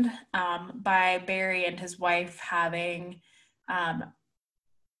explained by Barry and his wife having,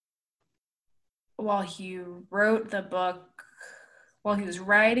 while he wrote the book, while he was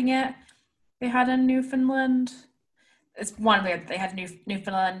writing it, they had a Newfoundland. It's one way they had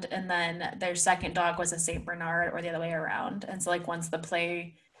Newfoundland, and then their second dog was a Saint Bernard, or the other way around. And so, like, once the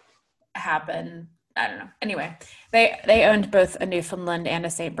play happened, I don't know. Anyway, they owned both a Newfoundland and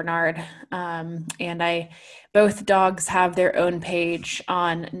a Saint Bernard, and both dogs have their own page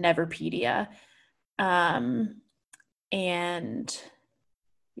on Neverpedia, and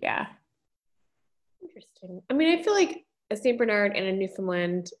yeah. Interesting. I mean, I feel like a Saint Bernard and a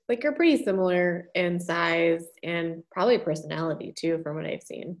Newfoundland like are pretty similar in size and probably personality too, from what I've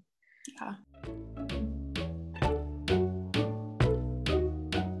seen. Yeah.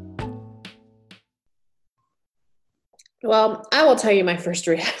 Well, I will tell you my first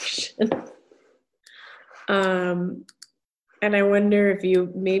reaction. And I wonder if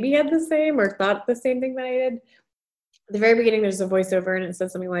you maybe had the same or thought the same thing that I did. At the very beginning, there's a voiceover and it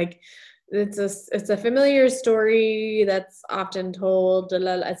says something like, it's a familiar story that's often told.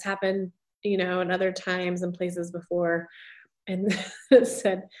 It's happened, in other times and places before. And it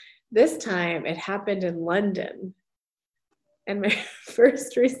said, this time it happened in London. And my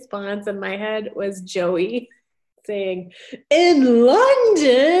first response in my head was Joey saying, in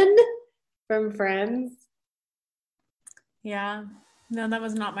London, from Friends. Yeah. No, that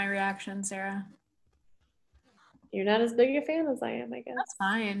was not my reaction, Sarah. You're not as big a fan as I am, I guess. That's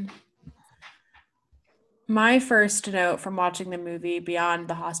fine. My first note from watching the movie Beyond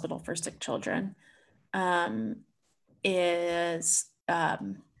the Hospital for Sick Children is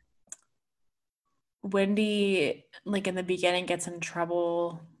Wendy, like in the beginning, gets in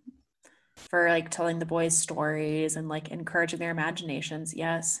trouble for like telling the boys stories and like encouraging their imaginations.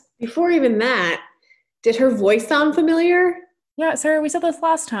 Yes. Before even that, did her voice sound familiar? Yeah, Sarah, we said this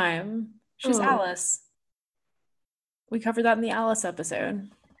last time. She's Alice. We covered that in the Alice episode.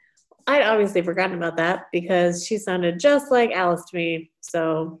 I'd obviously forgotten about that because she sounded just like Alice to me.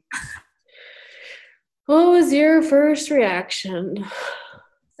 So, what was your first reaction?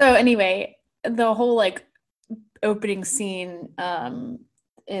 So anyway, the whole like opening scene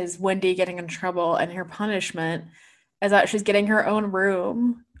is Wendy getting in trouble, and her punishment is that she's getting her own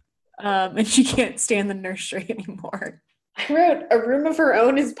room, and she can't stay in the nursery anymore. I wrote a room of her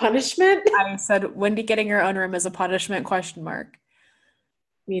own is punishment. I said Wendy getting her own room is a punishment, question mark.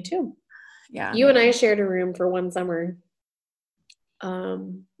 Me too. Yeah. You and I shared a room for one summer.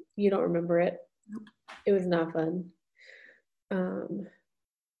 You don't remember it. It was not fun.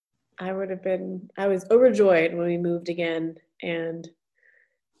 I was overjoyed when we moved again and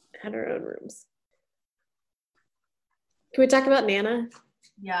had our own rooms. Can we talk about Nana?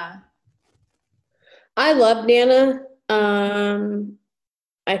 Yeah. I loved Nana.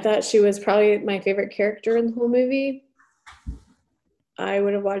 I thought she was probably my favorite character in the whole movie. I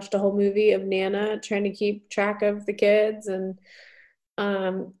would have watched a whole movie of Nana trying to keep track of the kids and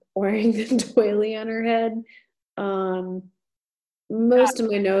wearing the doily on her head. Most of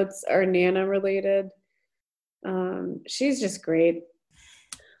my notes are Nana related. She's just great.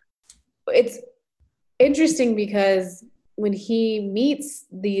 It's interesting because when he meets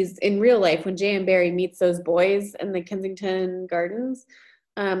these in real life, when J.M. Barrie meets those boys in the Kensington Gardens,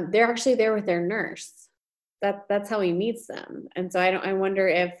 they're actually there with their nurse. That's how he meets them. And so I wonder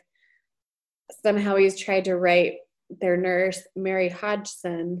if somehow he's tried to write their nurse, Mary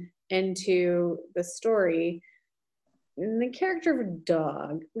Hodgson, into the story. And the character of a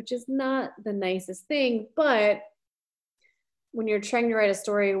dog, which is not the nicest thing, but when you're trying to write a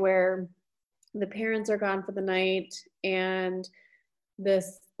story where the parents are gone for the night and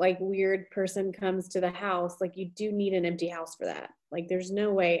this like weird person comes to the house, like you do need an empty house for that. Like there's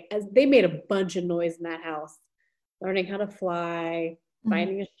no way, as they made a bunch of noise in that house, learning how to fly,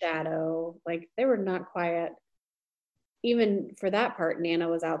 finding a shadow, like they were not quiet. Even for that part, Nana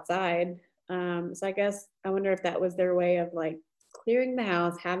was outside. So I guess I wonder if that was their way of like clearing the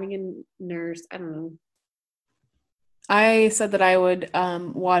house, having a nurse. I don't know. I said that I would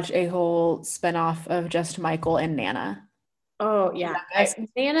watch a whole spinoff of just Michael and Nana. Oh yeah,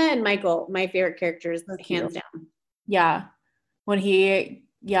 Nana and Michael, my favorite characters, hands down. Yeah, when he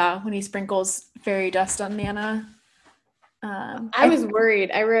sprinkles fairy dust on Nana. I was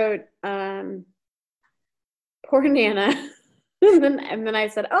worried. I wrote poor Nana, and then I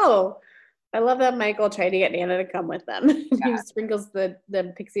said, oh, I love that Michael tried to get Nana to come with them. He sprinkles the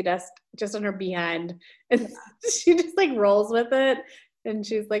pixie dust just on her behind, and she just like rolls with it, and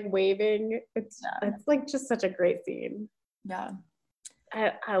she's like waving. It's like just such a great scene. Yeah,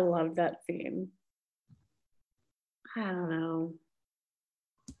 I love that scene. I don't know.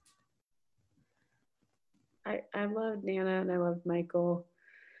 I loved Nana and I loved Michael.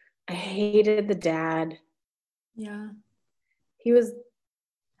 I hated the dad. Yeah, he was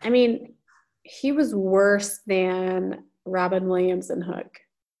worse than Robin Williams and Hook.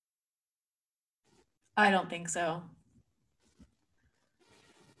 I don't think so.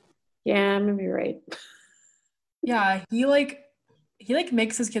 Yeah, I'm gonna be right. Yeah, he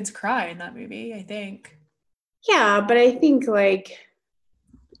makes his kids cry in that movie, I think. Yeah, but I think like,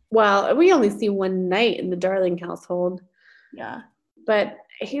 well, we only see one night in the Darling household. Yeah. But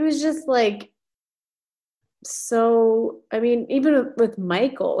he was just like, so, I mean, even with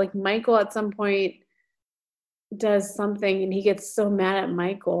Michael, like Michael at some point does something and he gets so mad at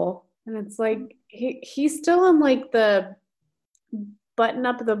Michael. And it's like, he's still in like the button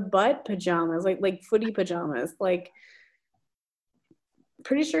up the butt pajamas, like footy pajamas. Like,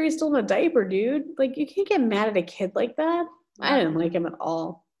 pretty sure he's still in a diaper, dude. Like, you can't get mad at a kid like that. I didn't like him at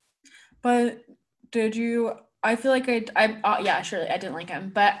all. But did you? I feel like yeah, surely I didn't like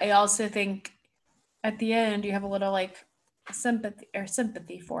him, but I also think at the end you have a little like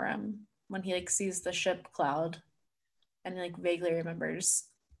sympathy for him when he like sees the ship cloud and like vaguely remembers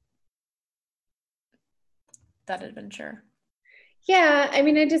that adventure. Yeah, I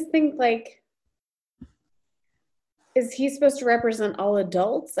mean, I just think like, is he supposed to represent all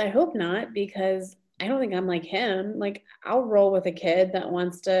adults? I hope not, because I don't think I'm like him. Like, I'll roll with a kid that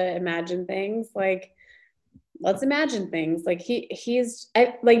wants to imagine things. Like, let's imagine things. Like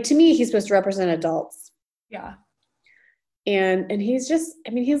like to me, he's supposed to represent adults. Yeah. And he's just,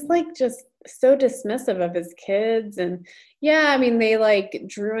 I mean, he's like just so dismissive of his kids. And yeah, I mean, they like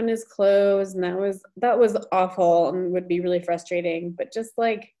drew in his clothes and that was awful and would be really frustrating. But just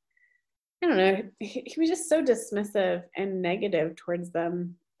like, I don't know, he was just so dismissive and negative towards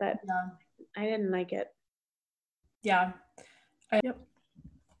them that I didn't like it. Yeah. Yep.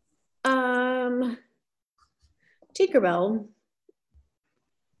 Tinkerbell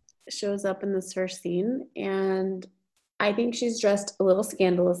shows up in this first scene, and I think she's dressed a little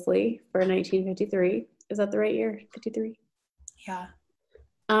scandalously for 1953. Is that the right year? 53? Yeah.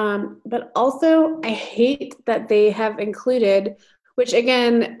 But also, I hate that they have included, which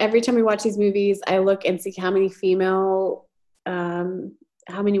again, every time we watch these movies, I look and see how many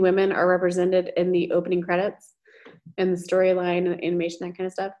women are represented in the opening credits. and the storyline and the animation, that kind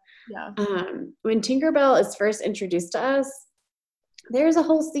of stuff. Yeah. When Tinkerbell is first introduced to us, there's a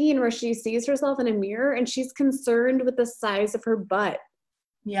whole scene where she sees herself in a mirror and she's concerned with the size of her butt.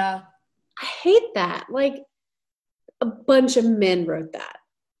 Yeah. I hate that. Like, a bunch of men wrote that,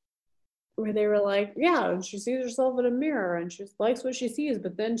 where they were like, yeah, and she sees herself in a mirror and she likes what she sees,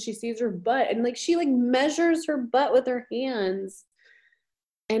 but then she sees her butt and like she like measures her butt with her hands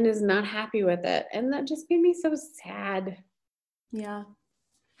and is not happy with it. And that just made me so sad. Yeah.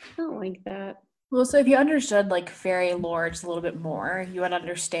 I don't like that. Well, so if you understood like fairy lore just a little bit more, you would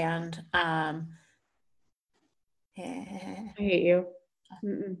understand. I hate you.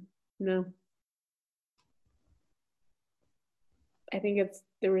 No. I think it's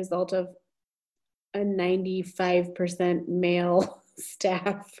the result of a 95% male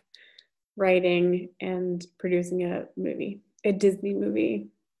staff writing and producing a Disney movie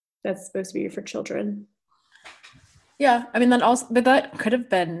that's supposed to be for children. Yeah, I mean that also, but that could have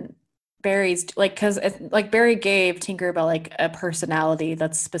been Barry's, like, because like Barry gave Tinkerbell like a personality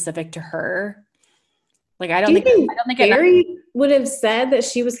that's specific to her. Like I don't think Barry would have said that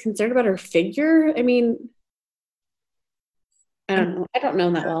she was concerned about her figure. I mean, I don't know. I don't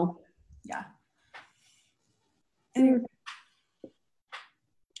know that well. Yeah.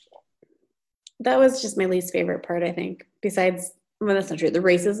 That was just my least favorite part, I think. Besides, well, that's not true. The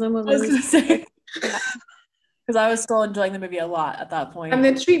racism was I was gonna say, because I was still enjoying the movie a lot at that point. And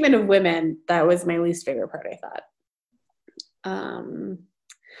the treatment of women, that was my least favorite part, I thought.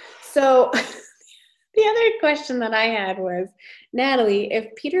 So the other question that I had was, Natalie,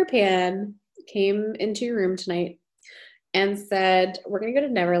 if Peter Pan came into your room tonight and said, we're going to go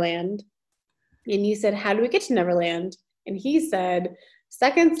to Neverland, and you said, how do we get to Neverland? And he said,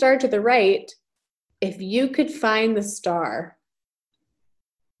 second star to the right, if you could find the star.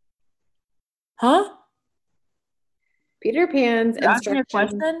 Huh? Peter Pan's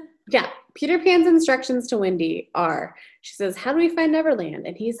instructions. Yeah, Peter Pan's instructions to Wendy are, she says, how do we find Neverland?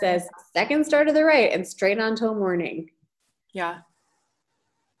 And he says, second star to the right and straight on till morning. Yeah.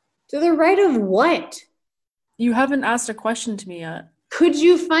 To the right of what? You haven't asked a question to me yet. Could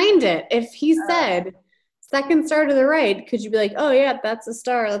you find it? If he said second star to the right, could you be like, oh yeah, that's a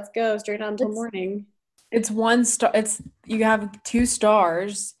star. Let's go straight on till morning. It's one star. You have 2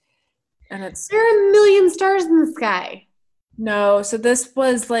 stars, and there are a million stars in the sky. No, so this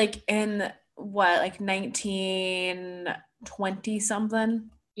was like in what, like 1920 something?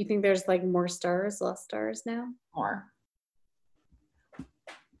 You think there's like more stars, less stars now? More.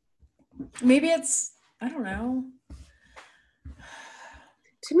 Maybe it's, I don't know.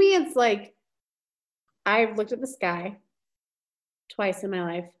 To me, it's like, I've looked at the sky twice in my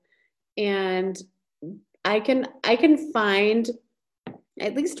life, and I can find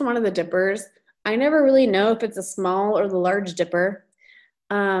at least one of the dippers. I never really know if it's a small or the large dipper,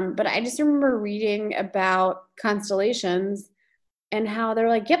 but I just remember reading about constellations and how they're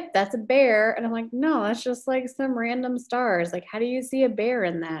like, yep, that's a bear. And I'm like, no, that's just like some random stars. Like, how do you see a bear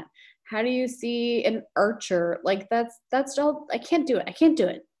in that? How do you see an archer? Like, that's all. I can't do it. I can't do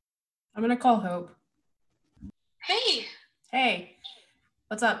it. I'm going to call Hope. Hey. Hey.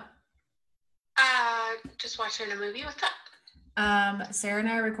 What's up? Just watching a movie. What's up? Sarah and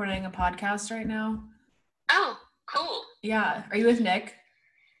I are recording a podcast right now. Oh, cool. Yeah. Are you with Nick?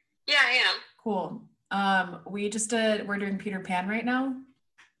 Yeah, I am. Cool. We're doing Peter Pan right now.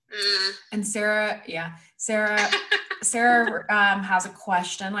 And Sarah has a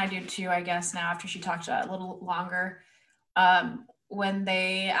question. I do too, I guess, now after she talked a little longer. When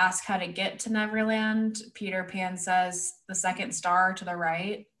they ask how to get to Neverland, Peter Pan says the second star to the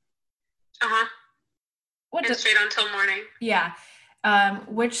right. Uh-huh. Straight on till morning. Yeah.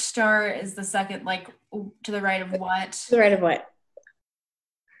 Which star is the second, like, to the right of what? To the right of what?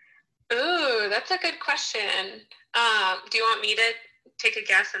 Ooh, that's a good question. Do you want me to take a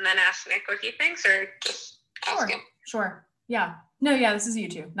guess and then ask Nick what he thinks, or just ask him? Sure. Yeah. No, yeah, this is you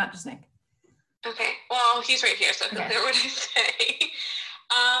two, not just Nick. Okay. Well, he's right here, so he'll hear what I say.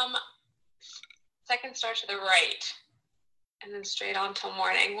 Second star to the right, and then straight on till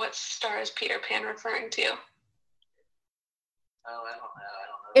morning. What star is Peter Pan referring to? Oh, I don't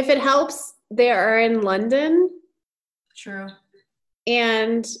know. If it helps, they are in London. True.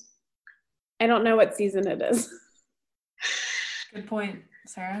 And I don't know what season it is. Good point,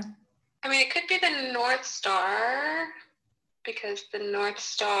 Sarah. I mean, it could be the North Star, because the North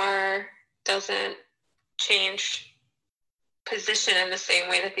Star doesn't change position in the same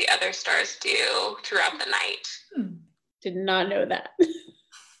way that the other stars do throughout the night. Did not know that.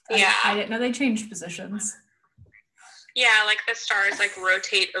 Yeah. I didn't know they changed positions. Yeah, like the stars like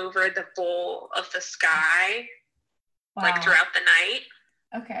rotate over the bowl of the sky. like Wow. throughout the night.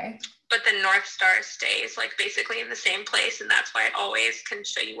 Okay. But the North Star stays like basically in the same place, and that's why it always can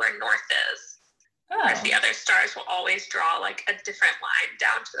show you where north is. Whereas Oh. the other stars will always draw like a different line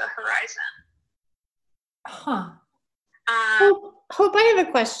down to the horizon. Huh. Hope, I have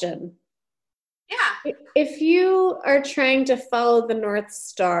a question. Yeah. If you are trying to follow the North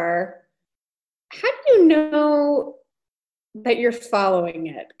Star, how do you know that you're following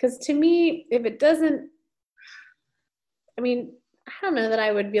it? Because to me, if it doesn't, I mean, I don't know that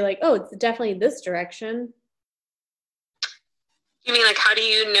I would be like, oh, it's definitely this direction. You mean like how do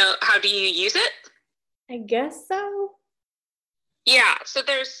you use it? I guess so. Yeah, so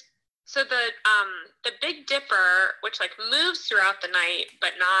the Big Dipper, which like moves throughout the night,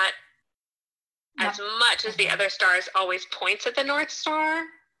 but not as much as the other stars, always points at the North Star.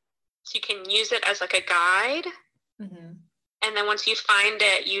 So you can use it as like a guide. Mm-hmm. And then once you find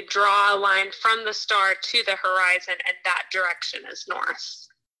it, you draw a line from the star to the horizon, and that direction is north.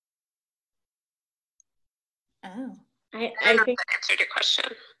 Oh. I don't know think if that answered your question.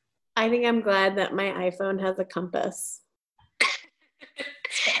 I think I'm glad that my iPhone has a compass.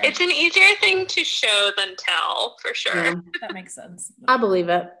 It's an easier thing to show than tell, for sure. Yeah, That makes sense. I believe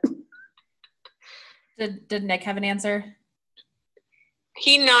it. Did Nick have an answer?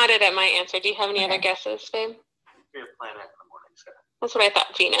 He nodded at my answer. Do you have any Okay. other guesses, babe? Be a planet in the morning sky. That's what I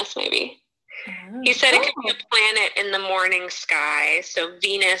thought. Venus, maybe. Oh. He said it could be a planet in the morning sky. So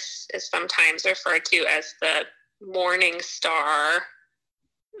Venus is sometimes referred to as the morning star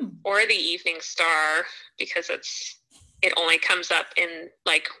or the evening star because it only comes up in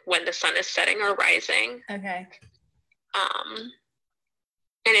like when the sun is setting or rising. Okay. And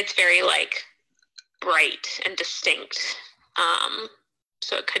it's very like bright and distinct.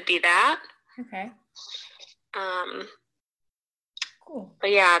 So it could be that. Okay. Cool. But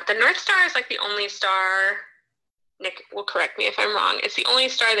yeah, the North Star is like the only star, Nick will correct me if I'm wrong, it's the only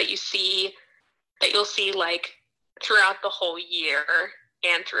star that you'll see like throughout the whole year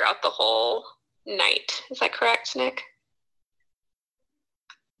and throughout the whole night. Is that correct, Nick?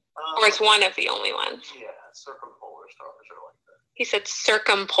 Or it's one of the only ones? Yeah, circumpolar stars are like that. He said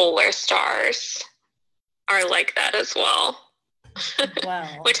circumpolar stars are like that as well. Wow.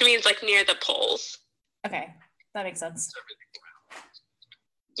 Which means like near the poles. Okay. That makes sense.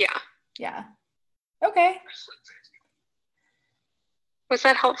 Yeah. Yeah. Okay. Was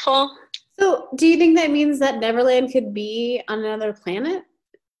that helpful? So, do you think that means that Neverland could be on another planet?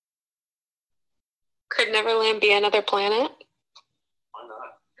 Could Neverland be another planet? Why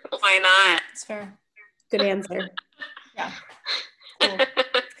not? Why not? It's fair. Good answer. Yeah. Cool.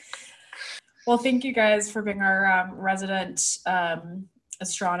 Well, thank you guys for being our resident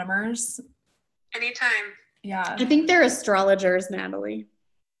astronomers. Anytime. Yeah. I think they're astrologers, Natalie.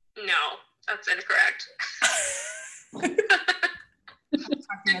 No, that's incorrect. Talk to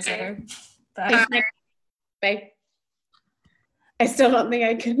you guys later. Bye. Thanks, Mary. Bye. I still don't think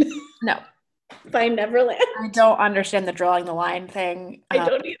I can No, find Neverland. I don't understand the drawing the line thing. I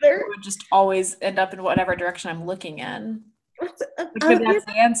don't either. It would just always end up in whatever direction I'm looking in. Which Uh, that's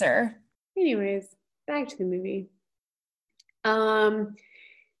the answer. Anyways, back to the movie.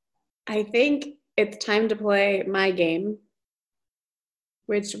 I think it's time to play my game,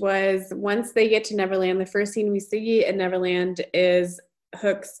 which was once they get to Neverland, the first scene we see in Neverland is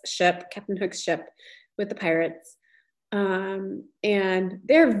Hook's ship, Captain Hook's ship with the pirates. And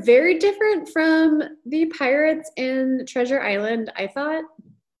they're very different from the pirates in Treasure Island, I thought.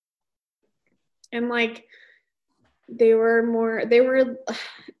 And like, they were,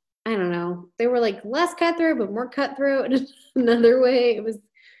 I don't know, they were like less cutthroat, but more cutthroat in another way.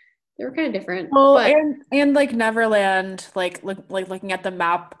 They were kind of different. Well, but and like Neverland, like looking at the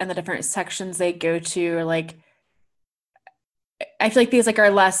map and the different sections they go to, or like I feel like these like are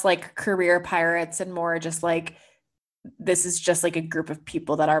less like career pirates and more just like this is just like a group of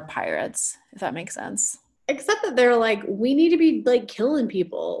people that are pirates, if that makes sense. except that they're like, we need to be like killing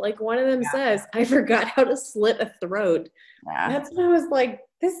people. Like one of them says, I forgot how to slit a throat. Yeah. That's when I was like,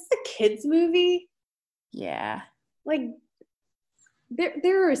 this is a kid's movie. Yeah. Like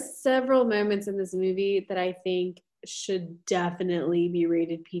there are several moments in this movie that I think should definitely be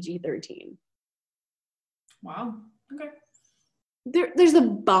rated PG-13. Wow. Okay. There's a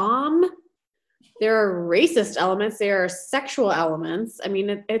bomb. There are racist elements. There are sexual elements. I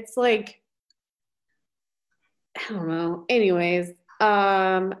mean, it's like, I don't know. Anyways,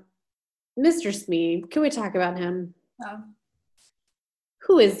 Mr. Smee, can we talk about him?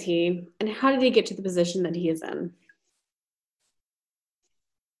 Who is he, and how did he get to the position that he is in?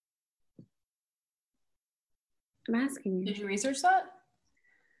 I'm asking you. Did you research that?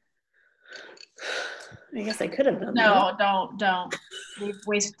 I guess I could have done that. No, don't. We've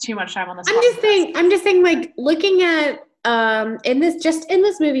wasted too much time on this. I'm just saying, like, looking at in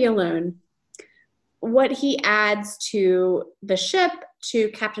this movie alone, what he adds to the ship, to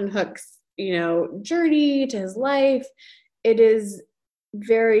Captain Hook's, journey, to his life, it is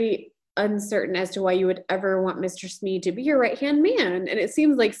very uncertain as to why you would ever want Mr. Smee to be your right-hand man. And it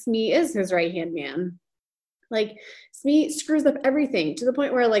seems like Smee is his right-hand man. Like, Smee screws up everything to the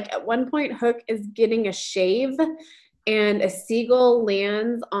point where, like, at one point, Hook is getting a shave and a seagull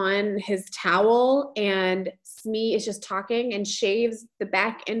lands on his towel, and Smee is just talking and shaves the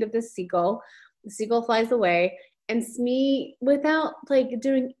back end of the seagull. The seagull flies away, and Smee, without like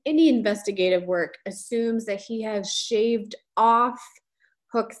doing any investigative work, assumes that he has shaved off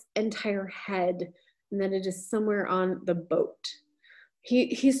Hook's entire head and that it is somewhere on the boat.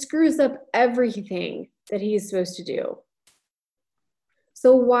 He screws up everything that he's supposed to do.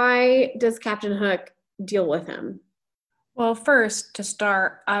 So why does Captain Hook deal with him? Well, first, to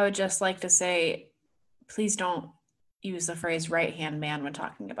start, I would just like to say, please don't use the phrase right-hand man when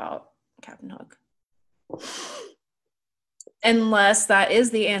talking about Captain Hook. Unless that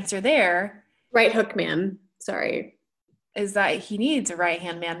is the answer there. Right hook man. Sorry. Is that he needs a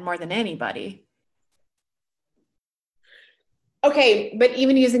right-hand man more than anybody. Okay, but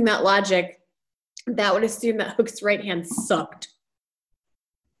even using that logic, that would assume that Hook's right hand sucked.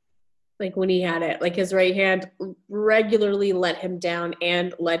 Like when he had it, like his right hand regularly let him down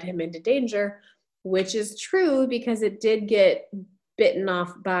and led him into danger, which is true because it did get bitten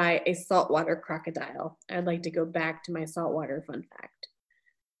off by a saltwater crocodile. I'd like to go back to my saltwater fun fact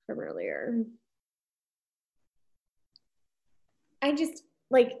from earlier. I just,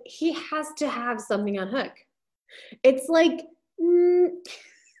 like, he has to have something on Hook. It's like the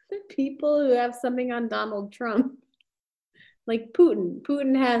people who have something on Donald Trump. Like Putin.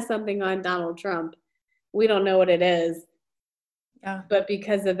 Putin has something on Donald Trump. We don't know what it is. Yeah. But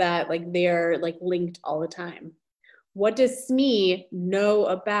because of that, like, they're like linked all the time. What does Smee know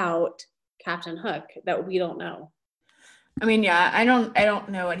about Captain Hook that we don't know? I mean, yeah, I don't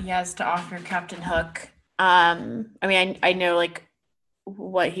know what he has to offer Captain Hook. I mean, I know like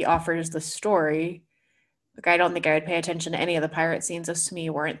what he offers the story. Like, I don't think I would pay attention to any of the pirate scenes if Smee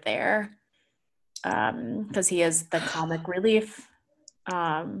weren't there. Because he is the comic relief.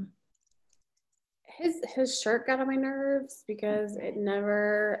 His shirt got on my nerves because it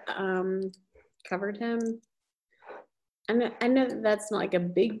never covered him. I know that's not like a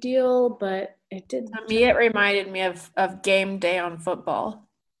big deal, but it did. To me, it reminded me of Game Day on Football.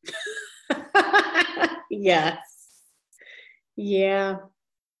 Yes. Yeah.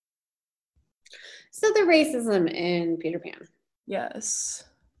 So the racism in Peter Pan. Yes.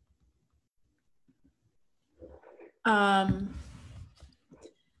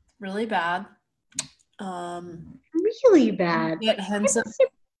 Really bad. Really bad. You get hints I'm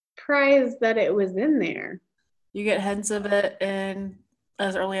surprised that it was in there. You get hints of it in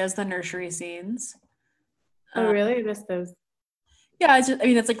as early as the nursery scenes. Oh, really? I missed those. Yeah,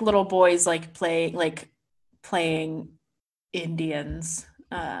 it's like little boys like playing Indians,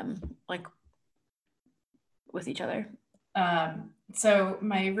 like with each other. So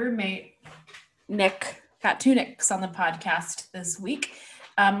my roommate Nick, got two Nicks on the podcast this week.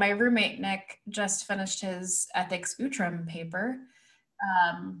 My roommate Nick just finished his ethics Outram paper.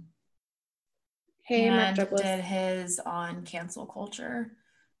 Hey, Mark and Douglas. did his on cancel culture.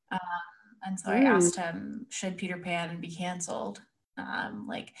 And so I asked him, should Peter Pan be canceled?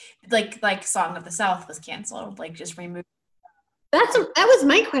 Like Song of the South was canceled, like just removed. That was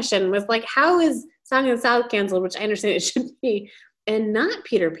my question, was like, how is Song of the South canceled, which I understand it should be, and not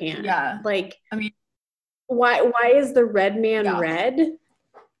Peter Pan? Yeah. Like, I mean, why is the red man red?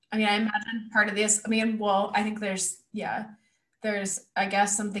 I mean, I imagine part of this, I mean, well, I think there's, I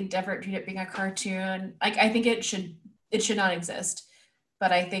guess, something different to it being a cartoon. Like, I think it should not exist,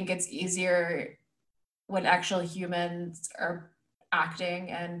 but I think it's easier when actual humans are acting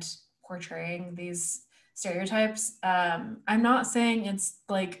and portraying these stereotypes. I'm not saying it's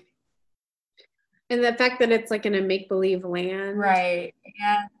like, and the fact that it's like in a make-believe land, right?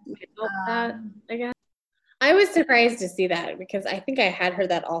 Yeah, I guess I was surprised to see that, because I think I had heard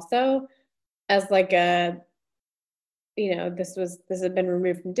that also as like a, this had been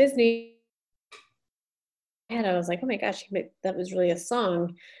removed from Disney, and I was like, oh my gosh, that was really a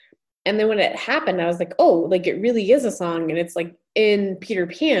song. And then when it happened, I was like, oh, like it really is a song, and it's like in Peter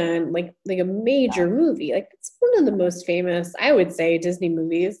Pan, like a major movie. Like, it's one of the most famous, I would say, Disney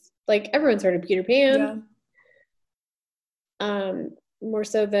movies. Like, everyone's heard of Peter Pan. Yeah. More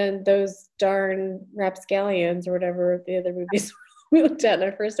so than those darn rapscallions or whatever the other movies we looked at in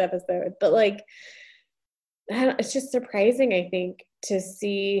our first episode. But like, it's just surprising, I think, to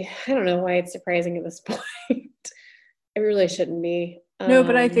see. I don't know why it's surprising at this point. It really shouldn't be. No,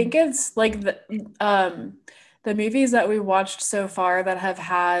 but I think it's like the movies that we watched so far that have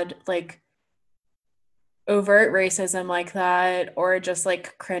had like overt racism like that or just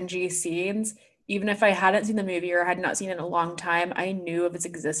like cringy scenes, even if I hadn't seen the movie or had not seen it in a long time, I knew of its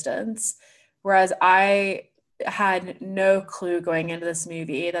existence. Whereas I had no clue going into this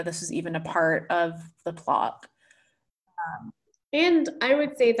movie that this was even a part of the plot. And I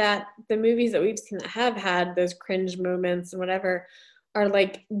would say that the movies that we've seen that have had those cringe moments and whatever are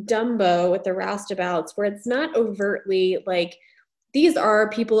like Dumbo with the roustabouts, where it's not overtly like these are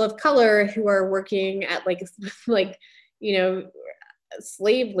people of color who are working at like you know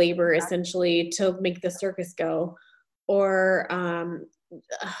slave labor essentially to make the circus go, or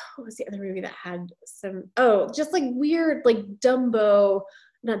what was the other movie that had some just like weird like Dumbo,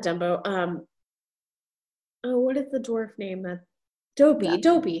 not Dumbo, what is the dwarf name that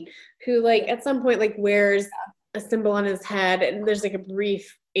Dopey, who like at some point like wears a symbol on his head, and there's like a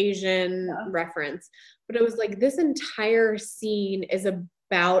brief Asian reference, but it was like this entire scene is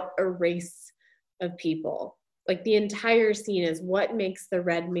about a race of people. Like the entire scene is what makes the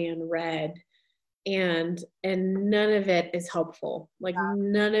red man red, and none of it is helpful. Like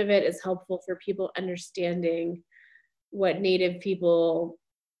none of it is helpful for people understanding what Native people,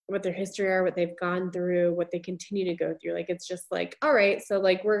 what their history are, what they've gone through, what they continue to go through. Like it's just like, all right, so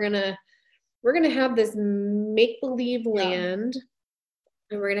like we're gonna have this make-believe land,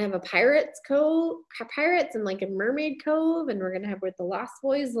 and we're gonna have a pirates and like a mermaid cove, and we're gonna have where the Lost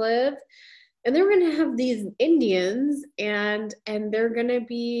Boys live, and then we're gonna have these Indians, and they're gonna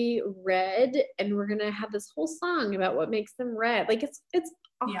be red, and we're gonna have this whole song about what makes them red. Like it's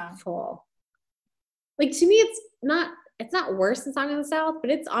awful. Like to me, it's not worse than Song of the South, but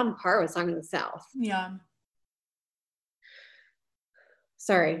it's on par with Song of the South. Yeah.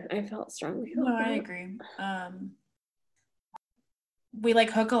 Sorry, I felt strongly. No, I agree. We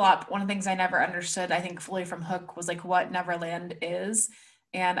like Hook a lot. One of the things I never understood, I think fully from Hook, was like what Neverland is.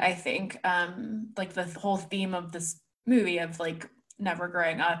 And I think like the whole theme of this movie of like never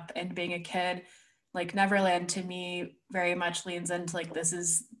growing up and being a kid, like Neverland to me very much leans into like this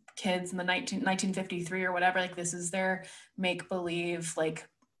is kids in the 1953 or whatever, like this is their make-believe like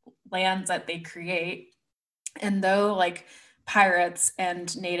lands that they create. And though like pirates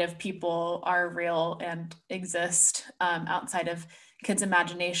and Native people are real and exist outside of kids'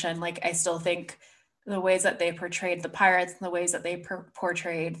 imagination, like I still think the ways that they portrayed the pirates and the ways that they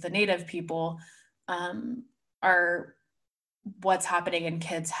portrayed the Native people are what's happening in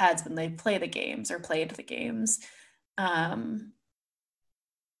kids' heads when they play the games or played the games. And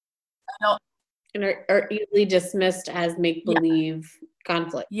are easily dismissed as make-believe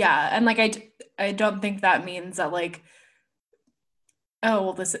conflict. Yeah, and like I don't think that means that like, oh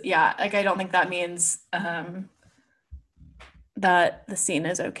well this, yeah, like I don't think that means that the scene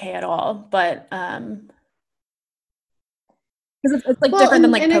is okay at all, but because it's like different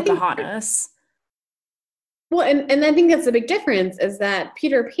than like Pocahontas. And I think that's the big difference is that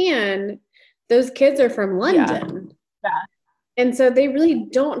Peter Pan, those kids are from London. Yeah. And so they really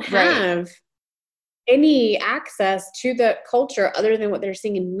don't have any access to the culture other than what they're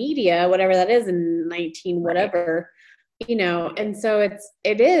seeing in media, whatever that is in 19 whatever, you know. And so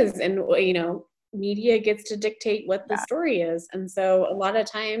it is, and you know, media gets to dictate what the story is. And so a lot of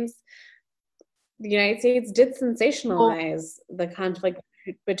times the United States did sensationalize the conflict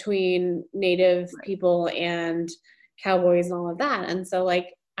between Native people and cowboys and all of that. And so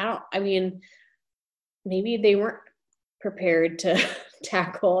like I mean maybe they weren't prepared to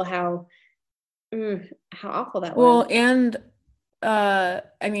tackle how awful that was. Well, and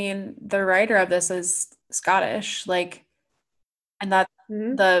I mean the writer of this is Scottish, like, and that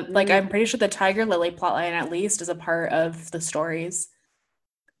like I'm pretty sure the Tiger Lily plotline at least is a part of the stories.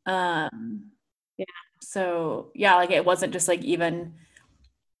 So yeah, like it wasn't just like even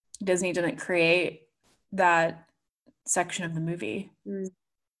Disney didn't create that section of the movie.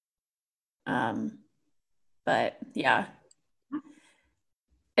 But yeah,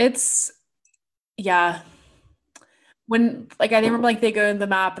 it's when like I remember like they go in the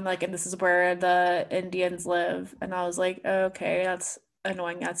map and like and this is where the Indians live, and I was like, oh, okay, that's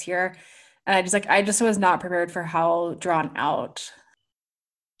annoying, that's here. And I just was not prepared for how drawn out.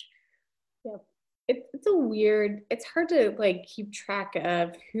 It's hard to like keep track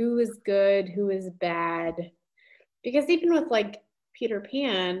of who is good, who is bad, because even with like Peter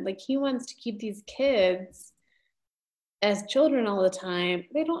Pan, like he wants to keep these kids as children all the time.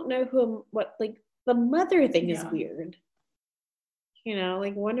 They don't know what like the mother thing is weird, you know,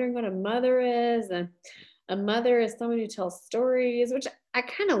 like wondering what a mother is. And a mother is someone who tells stories, which I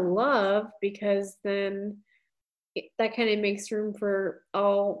kind of love because then that kind of makes room for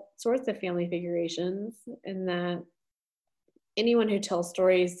all sorts of family figurations, and that anyone who tells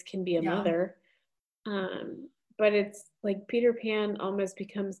stories can be a Yeah. mother. But it's like Peter Pan almost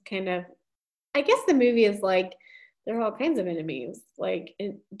becomes kind of, I guess the movie is like there are all kinds of enemies, like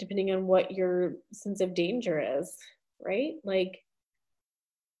depending on what your sense of danger is, right? Like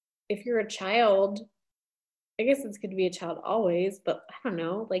if you're a child, I guess it's good to be a child always, but I don't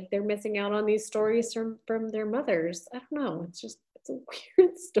know, like they're missing out on these stories from their mothers. I don't know. It's a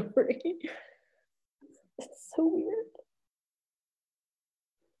weird story. It's so weird.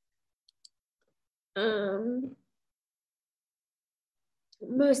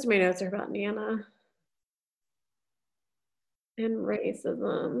 Most of my notes are about Nana and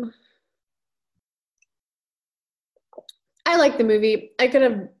racism. I like the movie. I could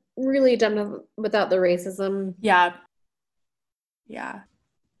have really done it without the racism. Yeah.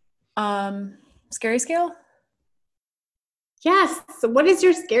 Scary scale? Yes. So what is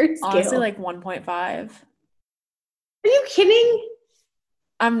your scary scale? Honestly, like 1.5. Are you kidding?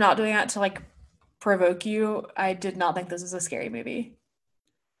 I'm not doing that to like provoke you. I did not think this was a scary movie.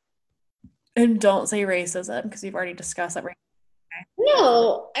 And don't say racism because we've already discussed that.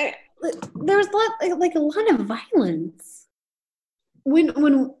 No, there's a lot of violence.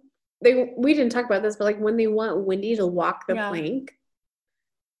 When we didn't talk about this, but like when they want Wendy to walk the plank,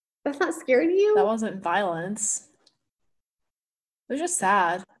 that's not scary to you? That wasn't violence. It was just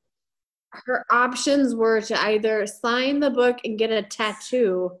sad. Her options were to either sign the book and get a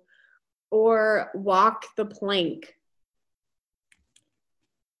tattoo or walk the plank.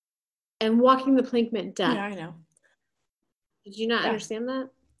 And walking the plank meant death. Yeah, I know. Did you not understand that?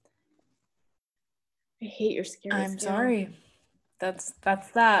 I hate your scary scale. I'm sorry. That's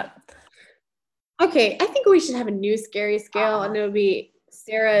that. Okay, I think we should have a new scary scale, and it would be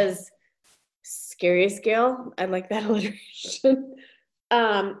Sarah's scary scale. I like that alliteration.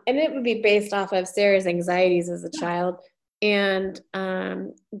 And it would be based off of Sarah's anxieties as a child. And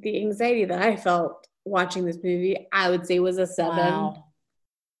the anxiety that I felt watching this movie, I would say was a 7. Wow.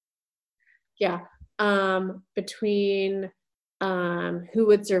 Yeah. Between who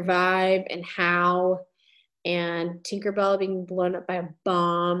would survive and how, and Tinkerbell being blown up by a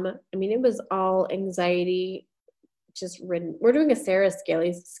bomb. I mean, it was all anxiety just ridden. We're doing a Sarah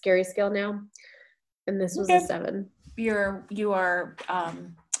scary scale now. And this was a 7. You are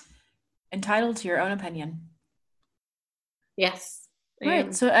entitled to your own opinion. Yes.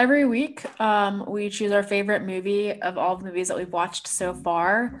 Right. So every week, we choose our favorite movie of all the movies that we've watched so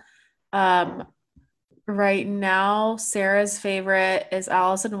far. Right now, Sarah's favorite is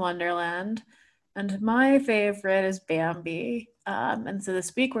Alice in Wonderland, and my favorite is Bambi. And so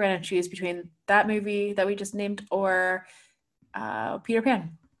this week we're going to choose between that movie that we just named or Peter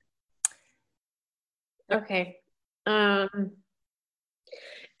Pan. Okay.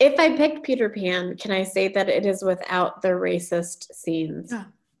 If I picked Peter Pan, can I say that it is without the racist scenes? Yeah.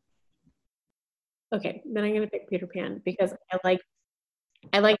 Okay, then I'm gonna pick Peter Pan because I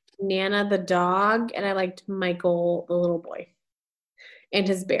liked Nana the dog, and I liked Michael the little boy and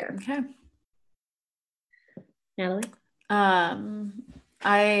his bear. Okay. Natalie?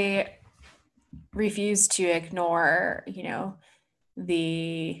 I refuse to ignore,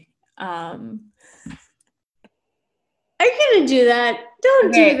 the I couldn't do that.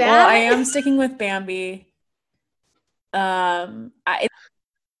 Don't do that. Well, I am sticking with Bambi. The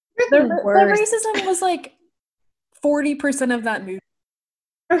racism was like 40% of that movie.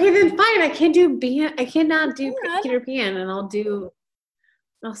 Okay, then fine. I cannot do Peter Pan, and I'll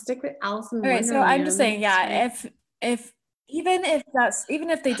stick with Alice in Wonderland. So I'm just saying, if even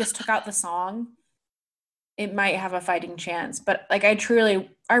if they just took out the song, it might have a fighting chance. But like I really,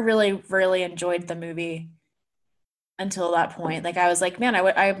 really enjoyed the movie until that point. Like I was like, man,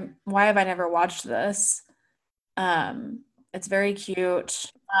 why have I never watched this? It's very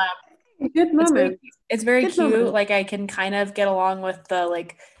cute. Good moment. It's very cute. Moment. Like I can kind of get along with the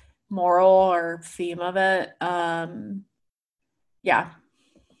like moral or theme of it. Yeah.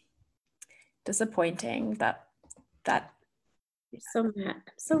 Disappointing that I'm so mad.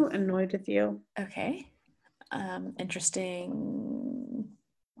 I'm so annoyed with you. Okay. Interesting.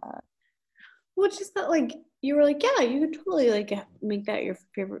 Well, it's just that like you were like, yeah, you could totally like make that your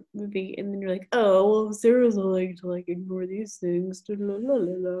favorite movie, and then you're like, oh, well, Sarah's like to like ignore these things.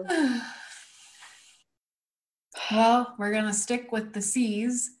 Well, we're gonna stick with the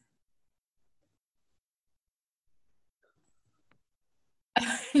C's.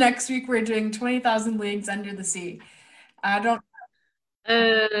 Next week we're doing 20,000 Leagues Under the Sea. I don't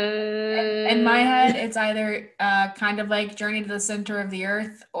In my head, it's either kind of like Journey to the Center of the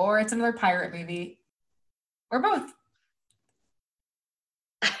Earth, or it's another pirate movie, or both.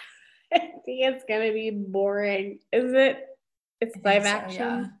 I think it's gonna be boring. Is it? It's live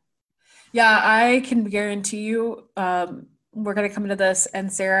action. Yeah, I can guarantee you, we're gonna come into this,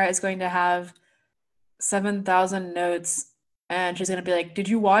 and Sarah is going to have 7,000 notes, and she's gonna be like, "Did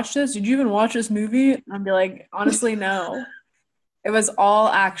you watch this? Did you even watch this movie?" And I'll be like, "Honestly, no. It was all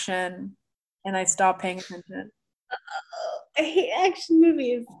action, and I stopped paying attention." I hate action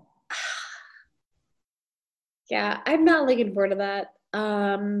movies. Yeah, I'm not looking forward to that.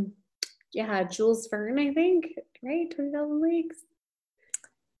 Yeah, Jules Verne, I think, right? 20,000 Leagues.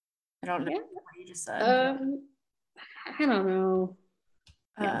 I don't know Yeah. what you just said. I don't know.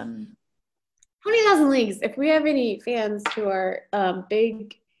 Yeah. 20,000 Leagues. If we have any fans who are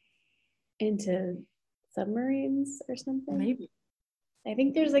big into submarines or something, maybe. I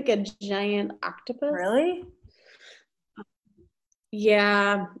think there's like a giant octopus. Really?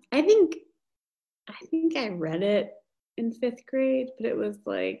 Yeah, I think I read it in 5th grade, but it was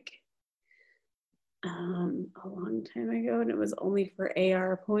like a long time ago, and it was only for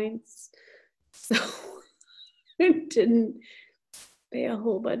AR points, so it didn't pay a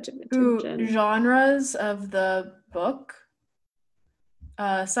whole bunch of attention. Genres of the book: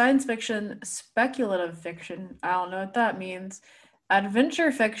 science fiction, speculative fiction, I don't know what that means,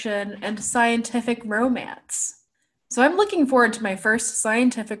 adventure fiction, and scientific romance. So I'm looking forward to my first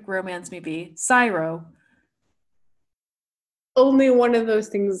scientific romance movie, Cyro. Only one of those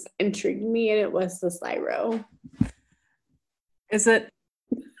things intrigued me, and it was the Cyro. Is it?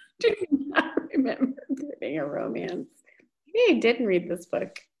 Do not remember reading a romance. Maybe I didn't read this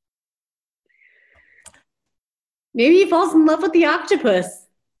book. Maybe he falls in love with the octopus.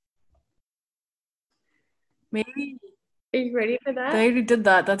 Maybe. Are you ready for that? They already did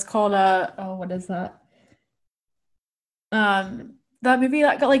that. That's called what is that? That movie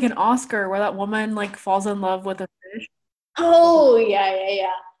that got like an Oscar, where that woman like falls in love with a fish. Oh, yeah.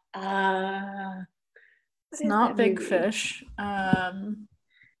 It's not Big Fish.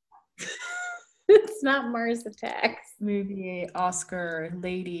 It's not Mars Attacks. Movie, Oscar,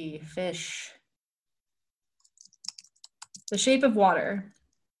 lady, fish. The Shape of Water.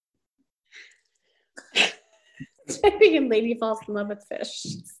 Typing in lady falls in love with fish.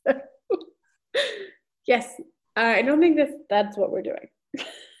 So, yes, I don't think that's what we're doing.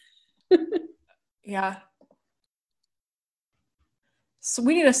 Yeah. So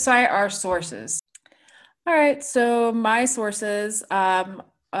we need to cite our sources. All right, so my sources,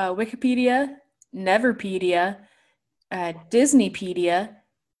 Wikipedia, Neverpedia, Disneypedia,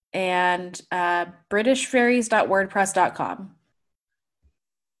 and britishfairies.wordpress.com.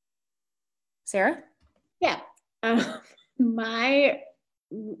 Sarah? Yeah. My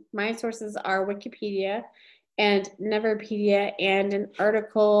sources are Wikipedia and Neverpedia, and an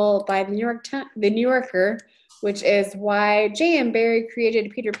article by the New Yorker, which is Why J.M. Barrie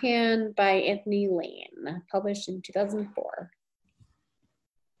Created Peter Pan by Anthony Lane, published in 2004.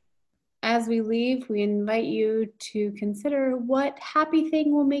 As we leave, we invite you to consider what happy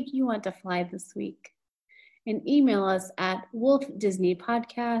thing will make you want to fly this week, and email us at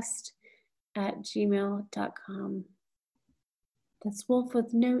wolfdisneypodcast@gmail.com. That's Wolf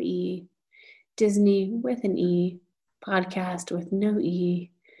with no E, Disney with an E, podcast with no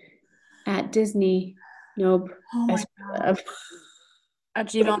E, at Disney. Nope. Oh my God. At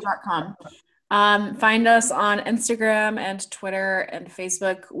gmail.com. Find us on Instagram and Twitter and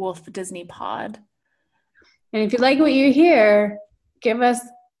Facebook, Wolf Disney Pod. And if you like what you hear, give us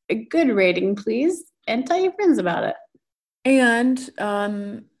a good rating, please, and tell your friends about it. And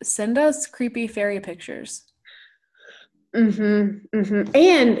send us creepy fairy pictures. And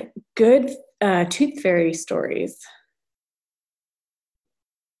good tooth fairy stories.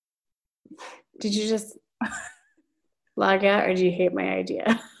 Did you just log out, or do you hate my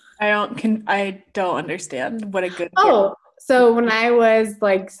idea? I don't understand what a good. So when I was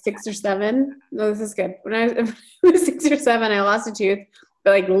like 6 or 7, no, this is good. When I was 6 or 7, I lost a tooth,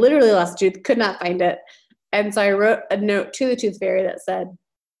 but like literally lost a tooth, could not find it. And so I wrote a note to the tooth fairy that said,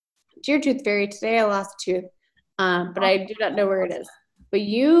 "Dear tooth fairy, today I lost a tooth, but I do not know where it is. But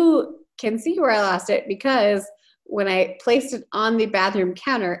you can see where I lost it, because when I placed it on the bathroom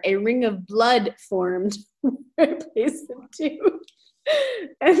counter, a ring of blood formed where I placed the tooth.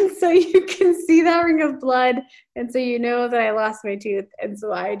 And so you can see that ring of blood, and so you know that I lost my tooth, and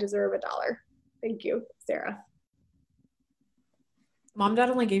so I deserve $1. Thank you, Sarah." Mom, Dad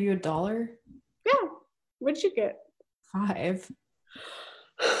only gave you $1? Yeah. What'd you get? 5.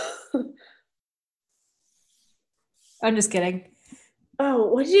 I'm just kidding. Oh,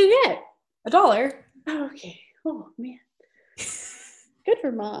 what did you get? $1. Oh, okay. Oh man. Good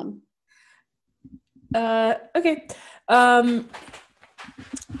for mom. Okay. I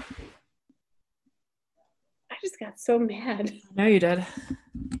just got so mad. No, you did.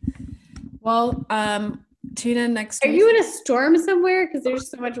 Well, tune in next Are week. you in a storm somewhere? Because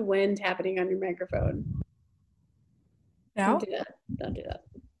there's so much wind happening on your microphone. now? Don't do that. Don't do that.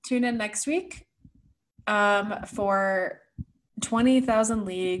 Tune in next week for 20,000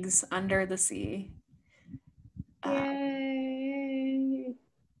 Leagues Under the Sea. Yay.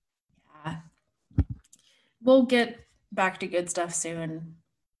 Yeah. We'll get back to good stuff soon.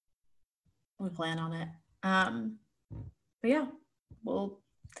 We plan on it. But yeah,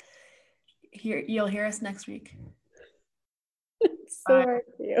 you'll hear us next week. It's so hard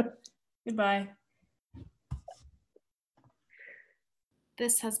for you. Goodbye.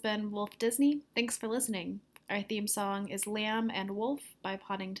 This has been Wolf Disney. Thanks for listening. Our theme song is Lamb and Wolf by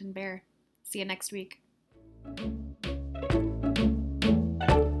Poddington Bear. See you next week.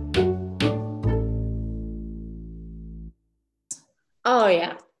 Oh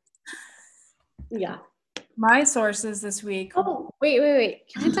yeah. Yeah. My sources this week. Oh, wait.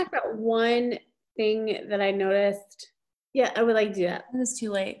 Can I talk about one thing that I noticed? Yeah, I would like to do that. It is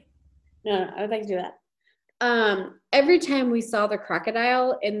too late. No, I would like to do that. Every time we saw the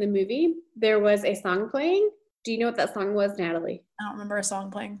crocodile in the movie, there was a song playing. Do you know what that song was, Natalie? I don't remember a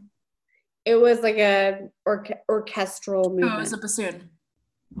song playing. It was like a orchestral movement. Oh, it was a bassoon.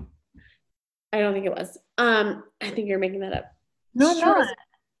 I don't think it was. I think you're making that up. No, Sure. not.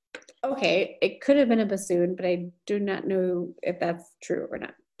 Okay, it could have been a bassoon, but I do not know if that's true or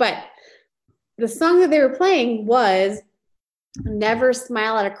not. But the song that they were playing was Never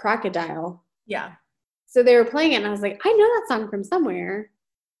Smile at a Crocodile. Yeah. So they were playing it, and I was like, I know that song from somewhere.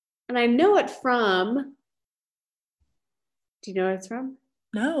 And I know it from, do you know what it's from?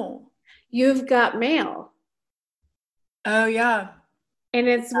 No. You've Got Mail. Oh, yeah. And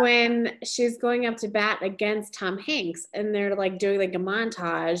it's when she's going up to bat against Tom Hanks, and they're like doing like a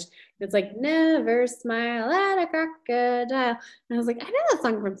montage. It's like, never smile at a crocodile. And I was like, I know that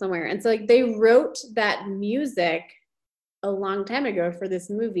song from somewhere. And so like they wrote that music a long time ago for this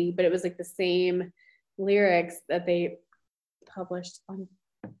movie, but it was like the same lyrics that they published on.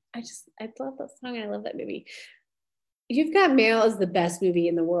 I love that song. I love that movie. You've Got Mail is the best movie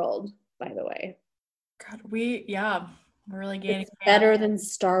in the world, by the way. God, we're really gaining It's better than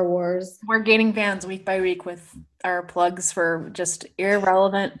Star Wars. We're gaining fans week by week with our plugs for just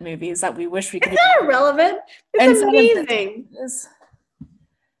irrelevant movies that we wish we could. It's not irrelevant. It's amazing.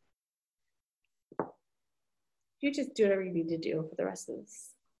 You just do whatever you need to do for the rest of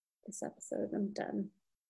this episode. I'm done.